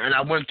phone, and I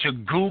went to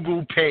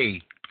Google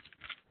Pay.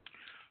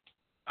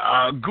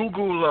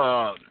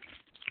 Google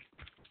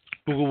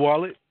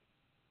Wallet?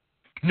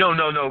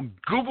 No.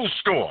 Google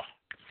Store.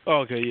 Oh,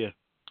 okay, yeah.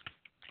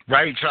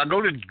 Right? So I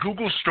go to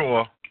Google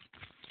Store,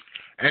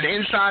 and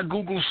inside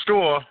Google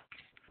Store,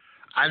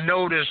 I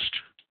noticed,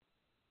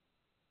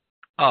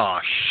 oh,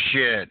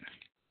 shit.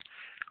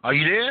 Are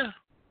you there?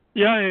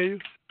 Yeah, I hear you.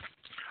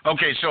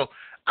 Okay, so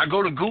I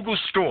go to Google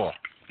Store,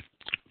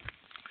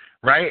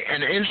 right?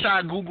 And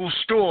inside Google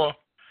Store,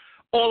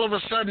 all of a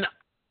sudden,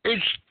 it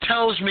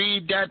tells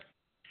me that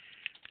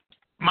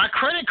my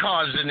credit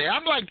card's in there.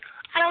 I'm like,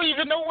 I don't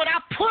even know when I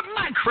put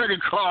my credit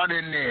card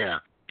in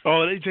there.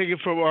 Oh, they take it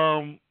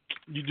from,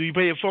 do you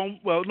pay your phone?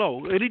 Well,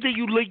 no. Anything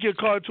you link your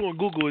card to on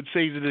Google, it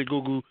saves it in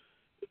Google.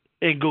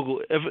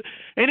 If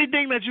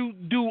anything that you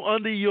do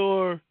under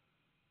your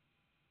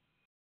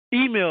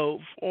email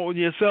on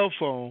your cell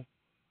phone,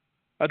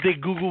 I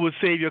think Google would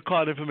save your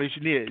card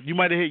information there. You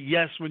might have hit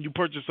yes when you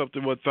purchased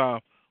something one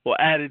time or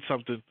added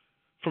something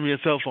from your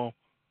cell phone.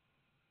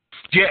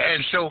 Yeah,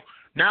 and so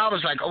now I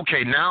was like,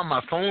 okay, now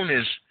my phone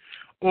is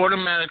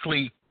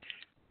automatically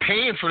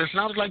paying for this,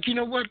 and I was like, you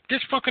know what?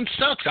 This fucking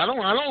sucks. I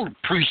don't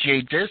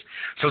appreciate this.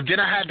 So then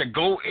I had to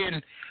go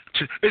in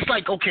to. It's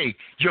like, okay,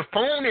 your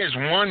phone is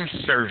one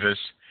service,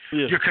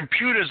 your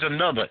computer's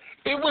another.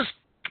 It was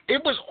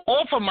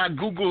off of my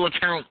Google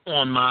account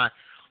on my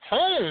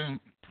home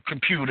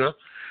computer,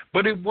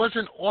 but it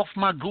wasn't off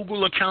my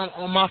Google account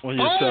on my phone.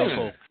 On your cell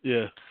phone,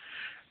 yeah.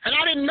 And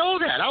I didn't know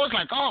that. I was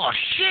like, oh,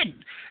 shit.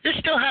 It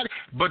still had it.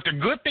 But the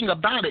good thing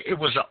about it, it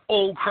was an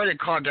old credit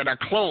card that I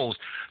closed.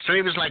 So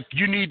it was like,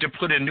 you need to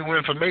put in new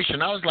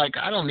information. I was like,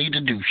 I don't need to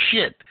do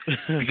shit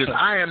because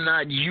I am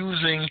not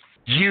using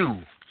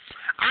you.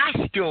 I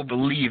still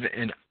believe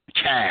in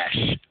cash.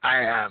 I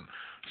am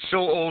so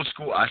old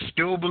school. I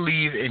still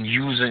believe in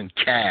using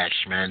cash,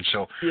 man.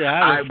 So yeah,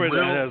 I have a friend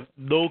that has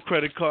no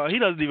credit card. He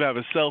doesn't even have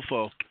a cell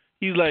phone.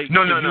 He's like, if you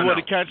want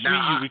to catch me,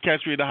 you can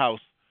catch me in the house.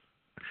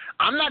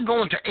 I'm not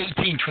going to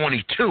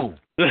 1822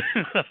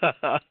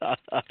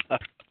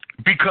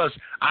 because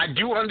I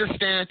do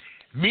understand.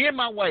 Me and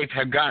my wife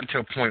have gotten to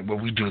a point where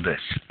we do this.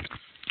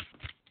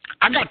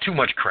 I got too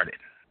much credit,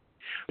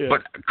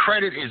 but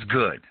credit is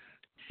good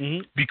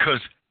because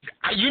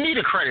you need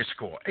a credit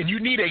score, and you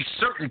need a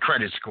certain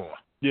credit score.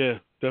 Yeah,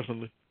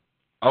 definitely.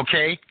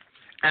 Okay?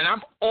 And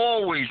I'm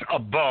always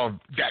above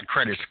that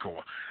credit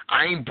score.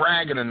 I ain't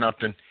bragging or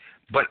nothing,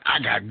 but I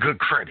got good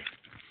credit.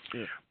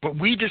 Yeah. But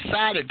we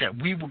decided that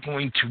we were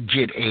going to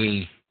get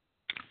a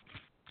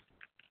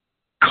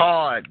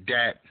card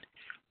that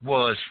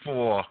was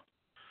for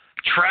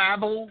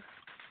travel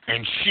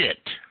and shit.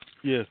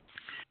 Yeah.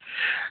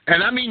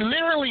 And I mean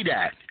literally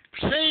that.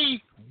 Say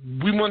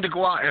we wanted to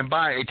go out and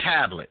buy a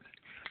tablet.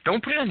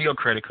 Don't put it on your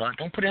credit card.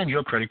 Don't put it on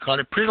your credit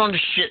card. Put it on the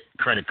shit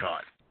credit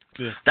card.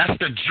 Yeah. That's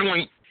the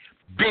joint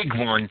big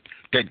one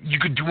that you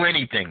could do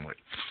anything with.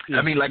 Yeah.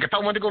 I mean, like if I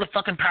wanted to go to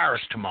fucking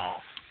Paris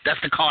tomorrow, that's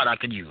the card I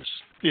could use.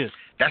 Yeah.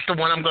 That's the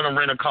one I'm going to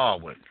rent a car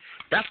with.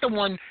 That's the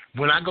one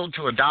when I go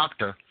to a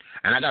doctor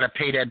and I got to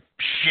pay that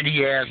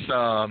shitty-ass...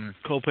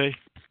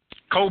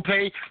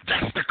 Copay,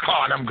 that's the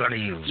card I'm going to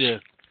use. Yeah.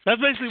 That's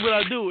basically what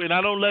I do, and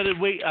I don't let it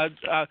wait.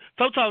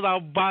 Sometimes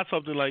I'll buy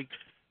something like,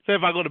 say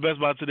if I go to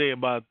Best Buy today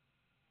and buy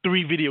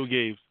 3 video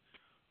games.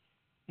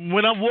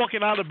 When I'm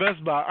walking out of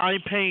Best Buy, I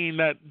ain't paying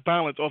that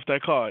balance off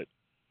that card.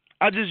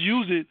 I just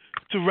use it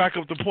to rack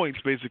up the points,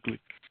 basically.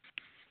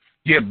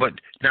 Yeah, but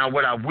now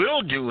what I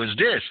will do is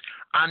this.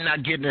 I'm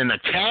not getting in a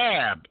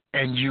cab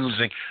and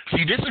using.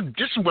 See, this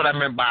is what I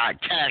meant by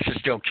cash is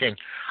still king.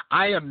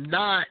 I am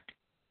not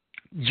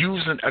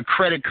using a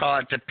credit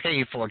card to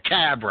pay for a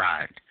cab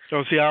ride.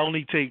 Oh, see, I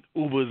only take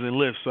Ubers and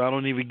Lyfts, so I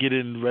don't even get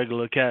in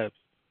regular cabs.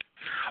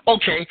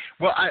 Okay,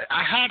 well,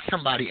 I had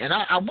somebody, and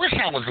I wish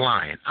I was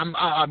lying.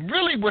 I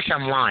really wish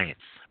I'm lying,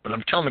 but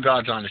I'm telling the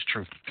God's honest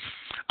truth.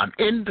 I'm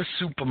in the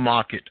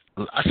supermarket,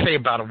 I say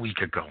about a week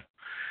ago.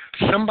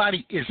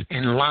 Somebody is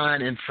in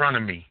line in front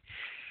of me,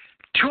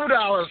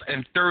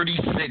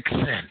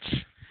 $2.36,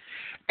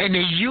 and they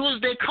use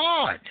their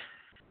card.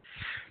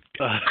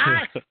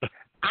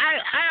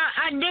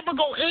 I never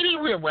go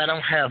anywhere where I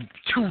don't have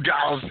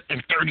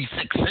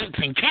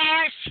 $2.36 in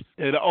cash.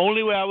 Yeah, the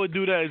only way I would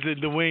do that is in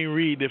Dwayne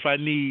Reed if I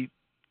need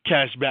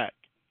cash back.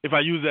 If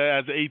I use that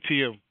as an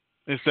ATM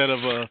instead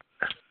of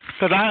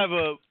because I have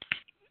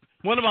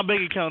one of my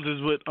bank accounts is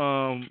with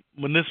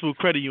Municipal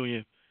Credit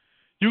Union.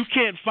 You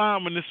can't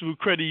find Municipal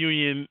Credit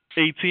Union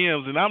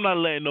ATMs, and I'm not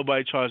letting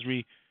nobody charge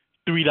me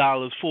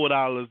 $3,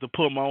 $4 to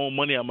put my own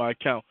money on my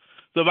account.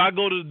 So if I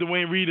go to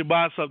Dwayne Reed and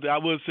buy something, I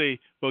would say,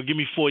 well, give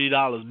me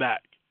 $40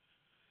 back.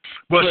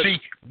 Well,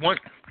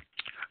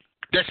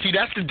 that's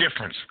the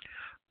difference.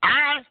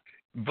 I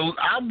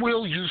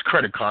will use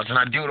credit cards, and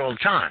I do it all the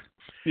time.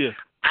 Yeah.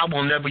 I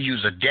will never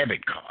use a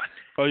debit card.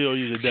 Oh, you'll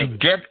use a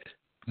debit?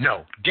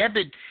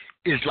 Debit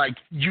is like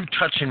you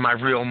touching my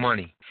real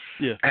money.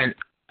 Yeah. And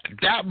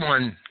that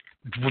one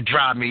would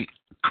drive me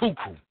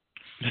cuckoo.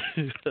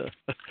 I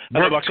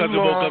know my cousin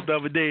woke up the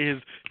other day,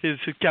 his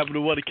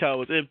Capital One account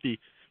was empty.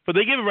 But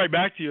they give it right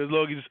back to you as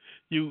long as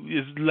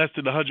it's less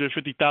than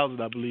 $150,000,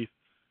 I believe.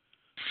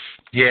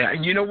 Yeah,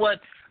 and you know what?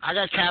 I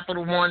got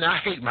Capital One. I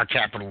hate my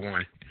Capital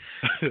One.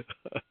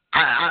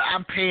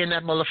 I'm paying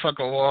that motherfucker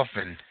off,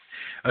 and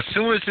as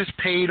soon as it's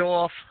paid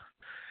off,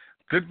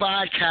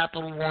 goodbye,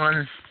 Capital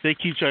One. They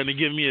keep trying to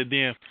give me a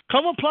damn.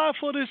 Come apply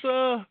for this.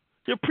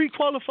 You're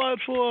pre-qualified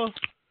for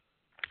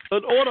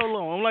an auto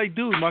loan. I'm like,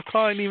 dude, my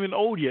car ain't even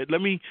old yet.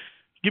 Give me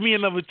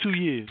another 2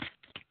 years.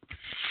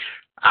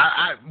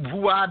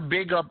 Who I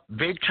big up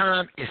big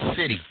time is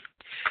City.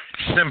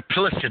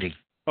 Simplicity.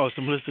 Oh,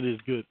 Simplicity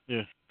is good,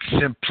 yeah.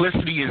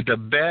 Simplicity is the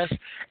best,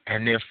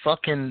 and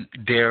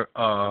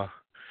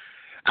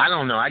I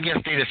don't know, I guess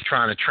they're just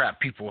trying to trap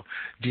people.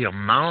 The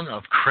amount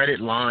of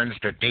credit lines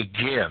that they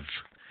give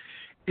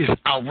is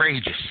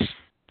outrageous.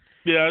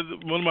 Yeah,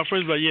 one of my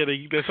friends was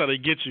like, that's how they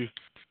get you.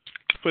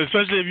 But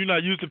especially if you're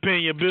not used to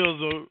paying your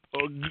bills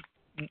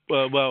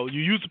well,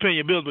 you're used to paying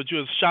your bills, but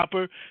you're a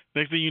shopper.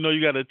 Next thing you know,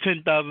 you got a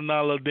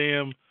 $10,000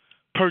 damn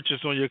purchase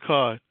on your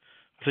card.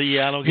 So,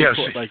 I don't get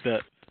caught like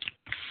that.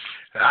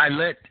 I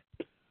live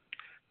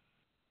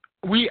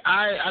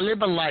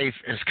a life,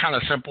 it's kind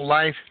of simple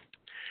life.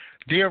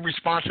 There are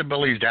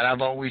responsibilities that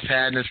I've always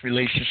had in this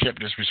relationship.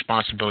 There's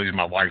responsibilities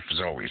my wife has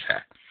always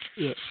had.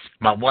 Yeah.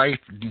 My wife,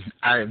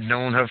 I've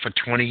known her for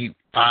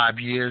 25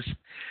 years.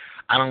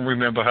 I don't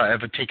remember her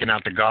ever taking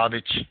out the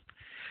garbage.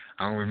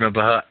 I don't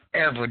remember her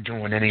ever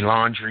doing any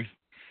laundry.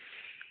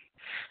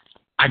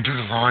 I do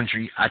the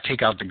laundry. I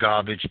take out the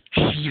garbage.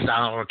 She's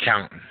our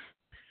accountant.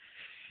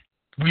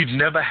 We've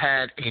never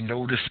had a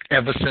notice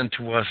ever sent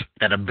to us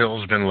that a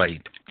bill's been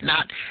late.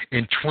 Not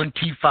in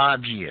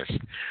 25 years.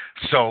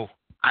 So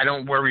I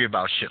don't worry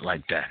about shit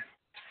like that.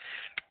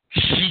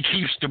 She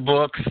keeps the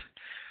books.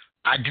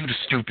 I do the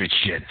stupid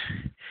shit.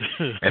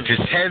 If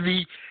it's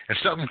heavy, if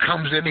something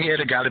comes in here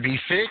that got to be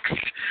fixed,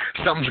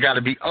 something's got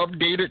to be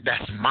updated,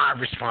 that's my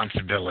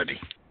responsibility.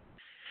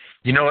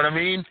 You know what I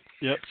mean?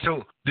 Yep.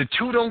 So the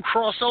two don't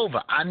cross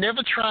over. I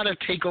never try to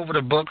take over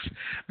the books.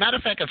 Matter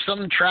of fact, if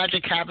something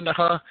tragic happened to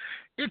her,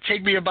 it'd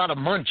take me about a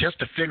month just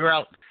to figure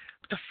out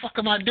what the fuck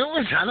am I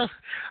doing?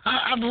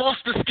 I've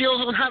lost the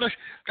skills on how to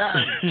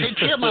take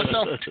care of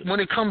myself when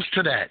it comes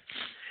to that.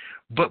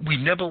 But we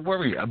never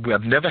worry.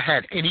 I've never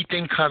had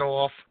anything cut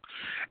off.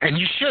 And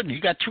you shouldn't.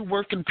 You got two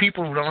working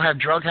people who don't have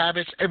drug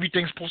habits.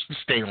 Everything's supposed to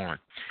stay on.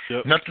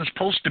 Yep. Nothing's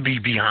supposed to be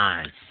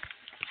behind.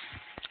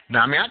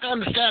 Now, I mean, I can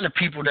understand the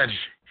people that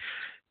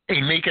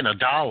ain't making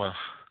 $1,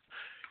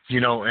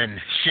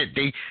 and shit,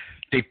 they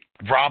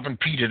robbing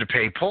Peter to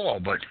pay Paul,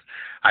 but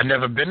I've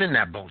never been in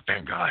that boat,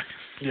 thank God.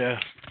 Yeah.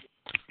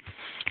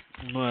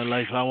 My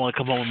life, I want to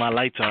come home when my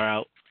lights are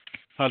out.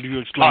 How do you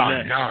explain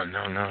that? No,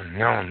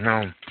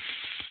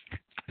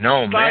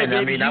 sorry,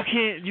 man. Baby, I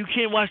mean, you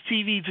can't watch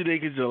TV today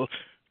because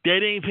they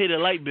ain't pay the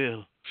light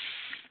bill.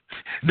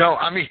 No,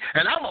 I mean,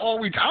 and I'm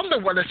the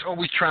one that's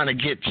always trying to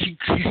get. She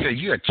said,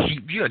 you're a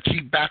cheap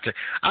bastard.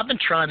 I've been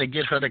trying to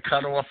get her to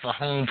cut off her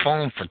home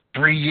phone for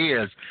 3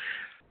 years,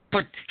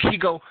 but she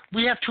go,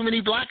 we have too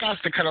many blackouts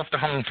to cut off the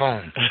home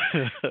phone.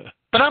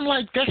 But I'm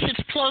like, that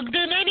shit's plugged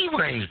in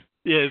anyway.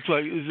 Yeah, it's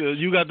like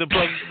you got the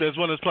plug. There's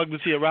one that's plugged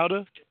into your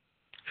router.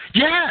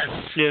 Yes.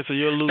 Yeah, so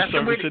you'll lose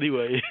service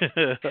anyway.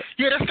 Yeah,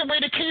 that's the way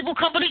the cable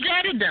company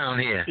got it down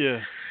here.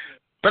 Yeah.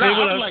 But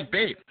I'm like,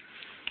 babe.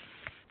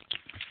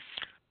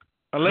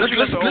 Unless you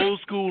got the old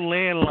school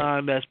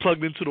landline that's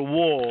plugged into the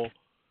wall,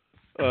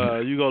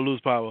 you're going to lose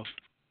power.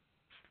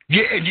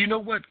 Yeah, and you know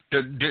what?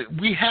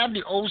 We have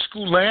the old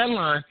school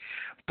landline,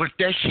 but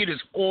that shit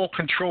is all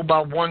controlled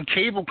by one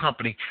cable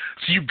company.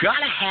 So you got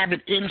to have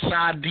it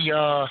inside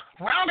the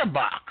router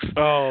box.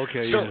 Oh,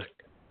 okay, so yeah.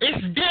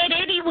 It's dead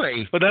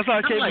anyway. But that's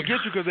how cable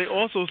gets you because they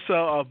also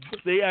sell,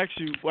 they ask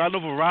you, I know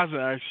Verizon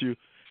asks you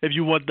if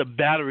you want the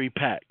battery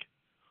pack.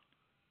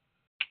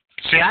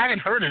 See, I haven't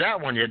heard of that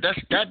one yet.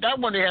 That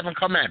one they haven't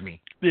come at me.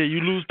 Yeah,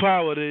 you lose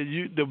power.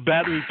 The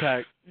battery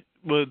pack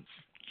would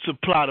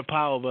supply the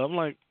power. But I'm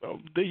like, of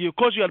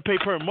course you got to pay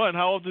per month.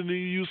 How often do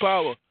you use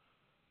power?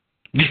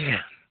 Yeah.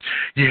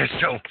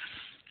 So,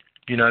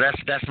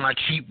 that's my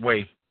cheap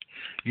way.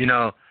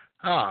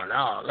 Oh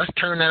no, let's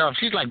turn that off.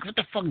 She's like, what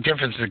the fuck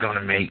difference is it gonna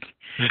make?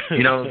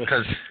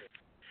 Because.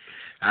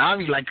 I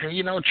mean,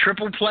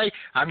 triple play.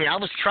 I mean, I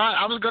was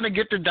gonna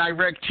get the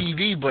direct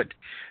TV, but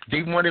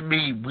they wanted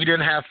me. We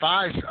didn't have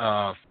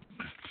Pfizer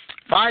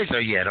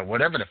yet, or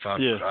whatever the fuck.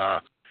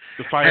 Yeah.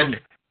 The Fios.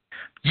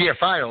 Yeah,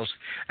 Fios.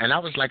 And I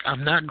was like,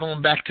 I'm not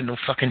going back to no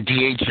fucking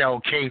DHL.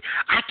 Okay,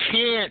 I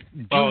can't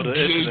do DHL.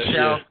 Internet,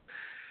 yeah.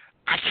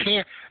 I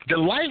can't. The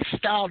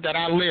lifestyle that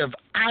I live,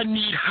 I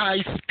need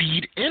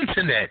high-speed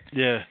internet.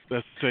 Yeah,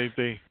 that's the same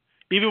thing.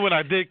 Even when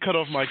I did cut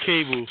off my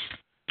cable,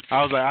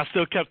 I was like, I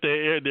still kept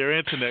their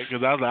internet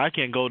because I was like, I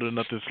can't go to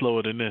nothing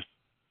slower than this.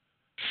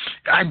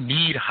 I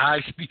need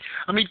high speed.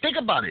 I mean, think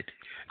about it.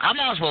 I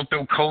might as well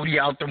throw Cody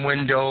out the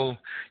window.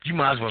 You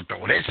might as well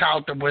throw this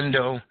out the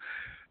window.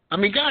 I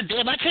mean,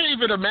 goddamn, I can't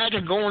even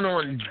imagine going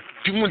on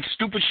doing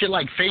stupid shit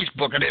like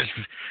Facebook and it's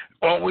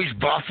always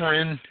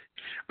buffering.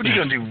 What are you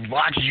going to do,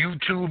 watch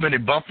YouTube and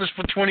it buffers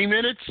for 20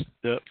 minutes?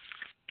 Yep.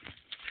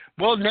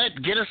 Well,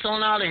 Net, get us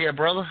on out of here,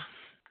 brother.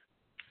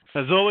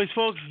 As always,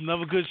 folks,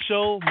 another good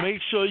show.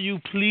 Make sure you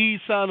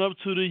please sign up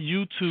to the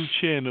YouTube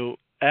channel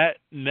at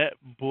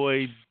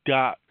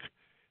NetBoyDoc.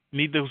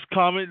 Need those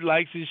comments,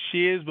 likes, and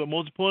shares, but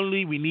most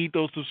importantly, we need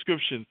those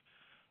subscriptions.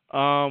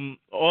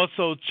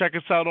 Also, check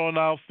us out on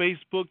our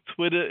Facebook,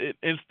 Twitter, and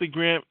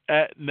Instagram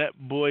at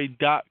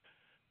NetBoyDoc.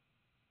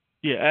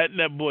 Yeah, at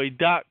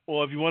NetBoyDoc.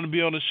 Or if you want to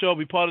be on the show,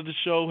 be part of the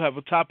show, have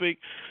a topic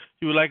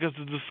you would like us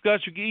to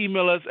discuss, you can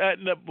email us at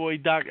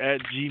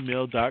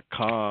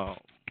netboydoc@gmail.com.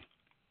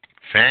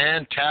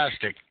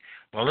 Fantastic.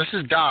 Well, this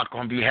is Doc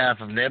on behalf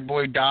of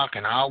NetBoy Doc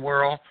and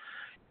Ourworld.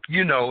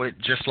 You know it,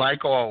 just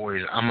like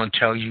always. I'm going to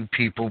tell you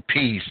people,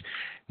 peace.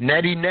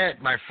 Netty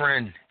Net, my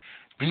friend.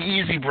 Be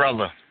easy,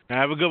 brother.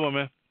 Have a good one,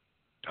 man.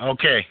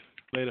 Okay.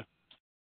 Later.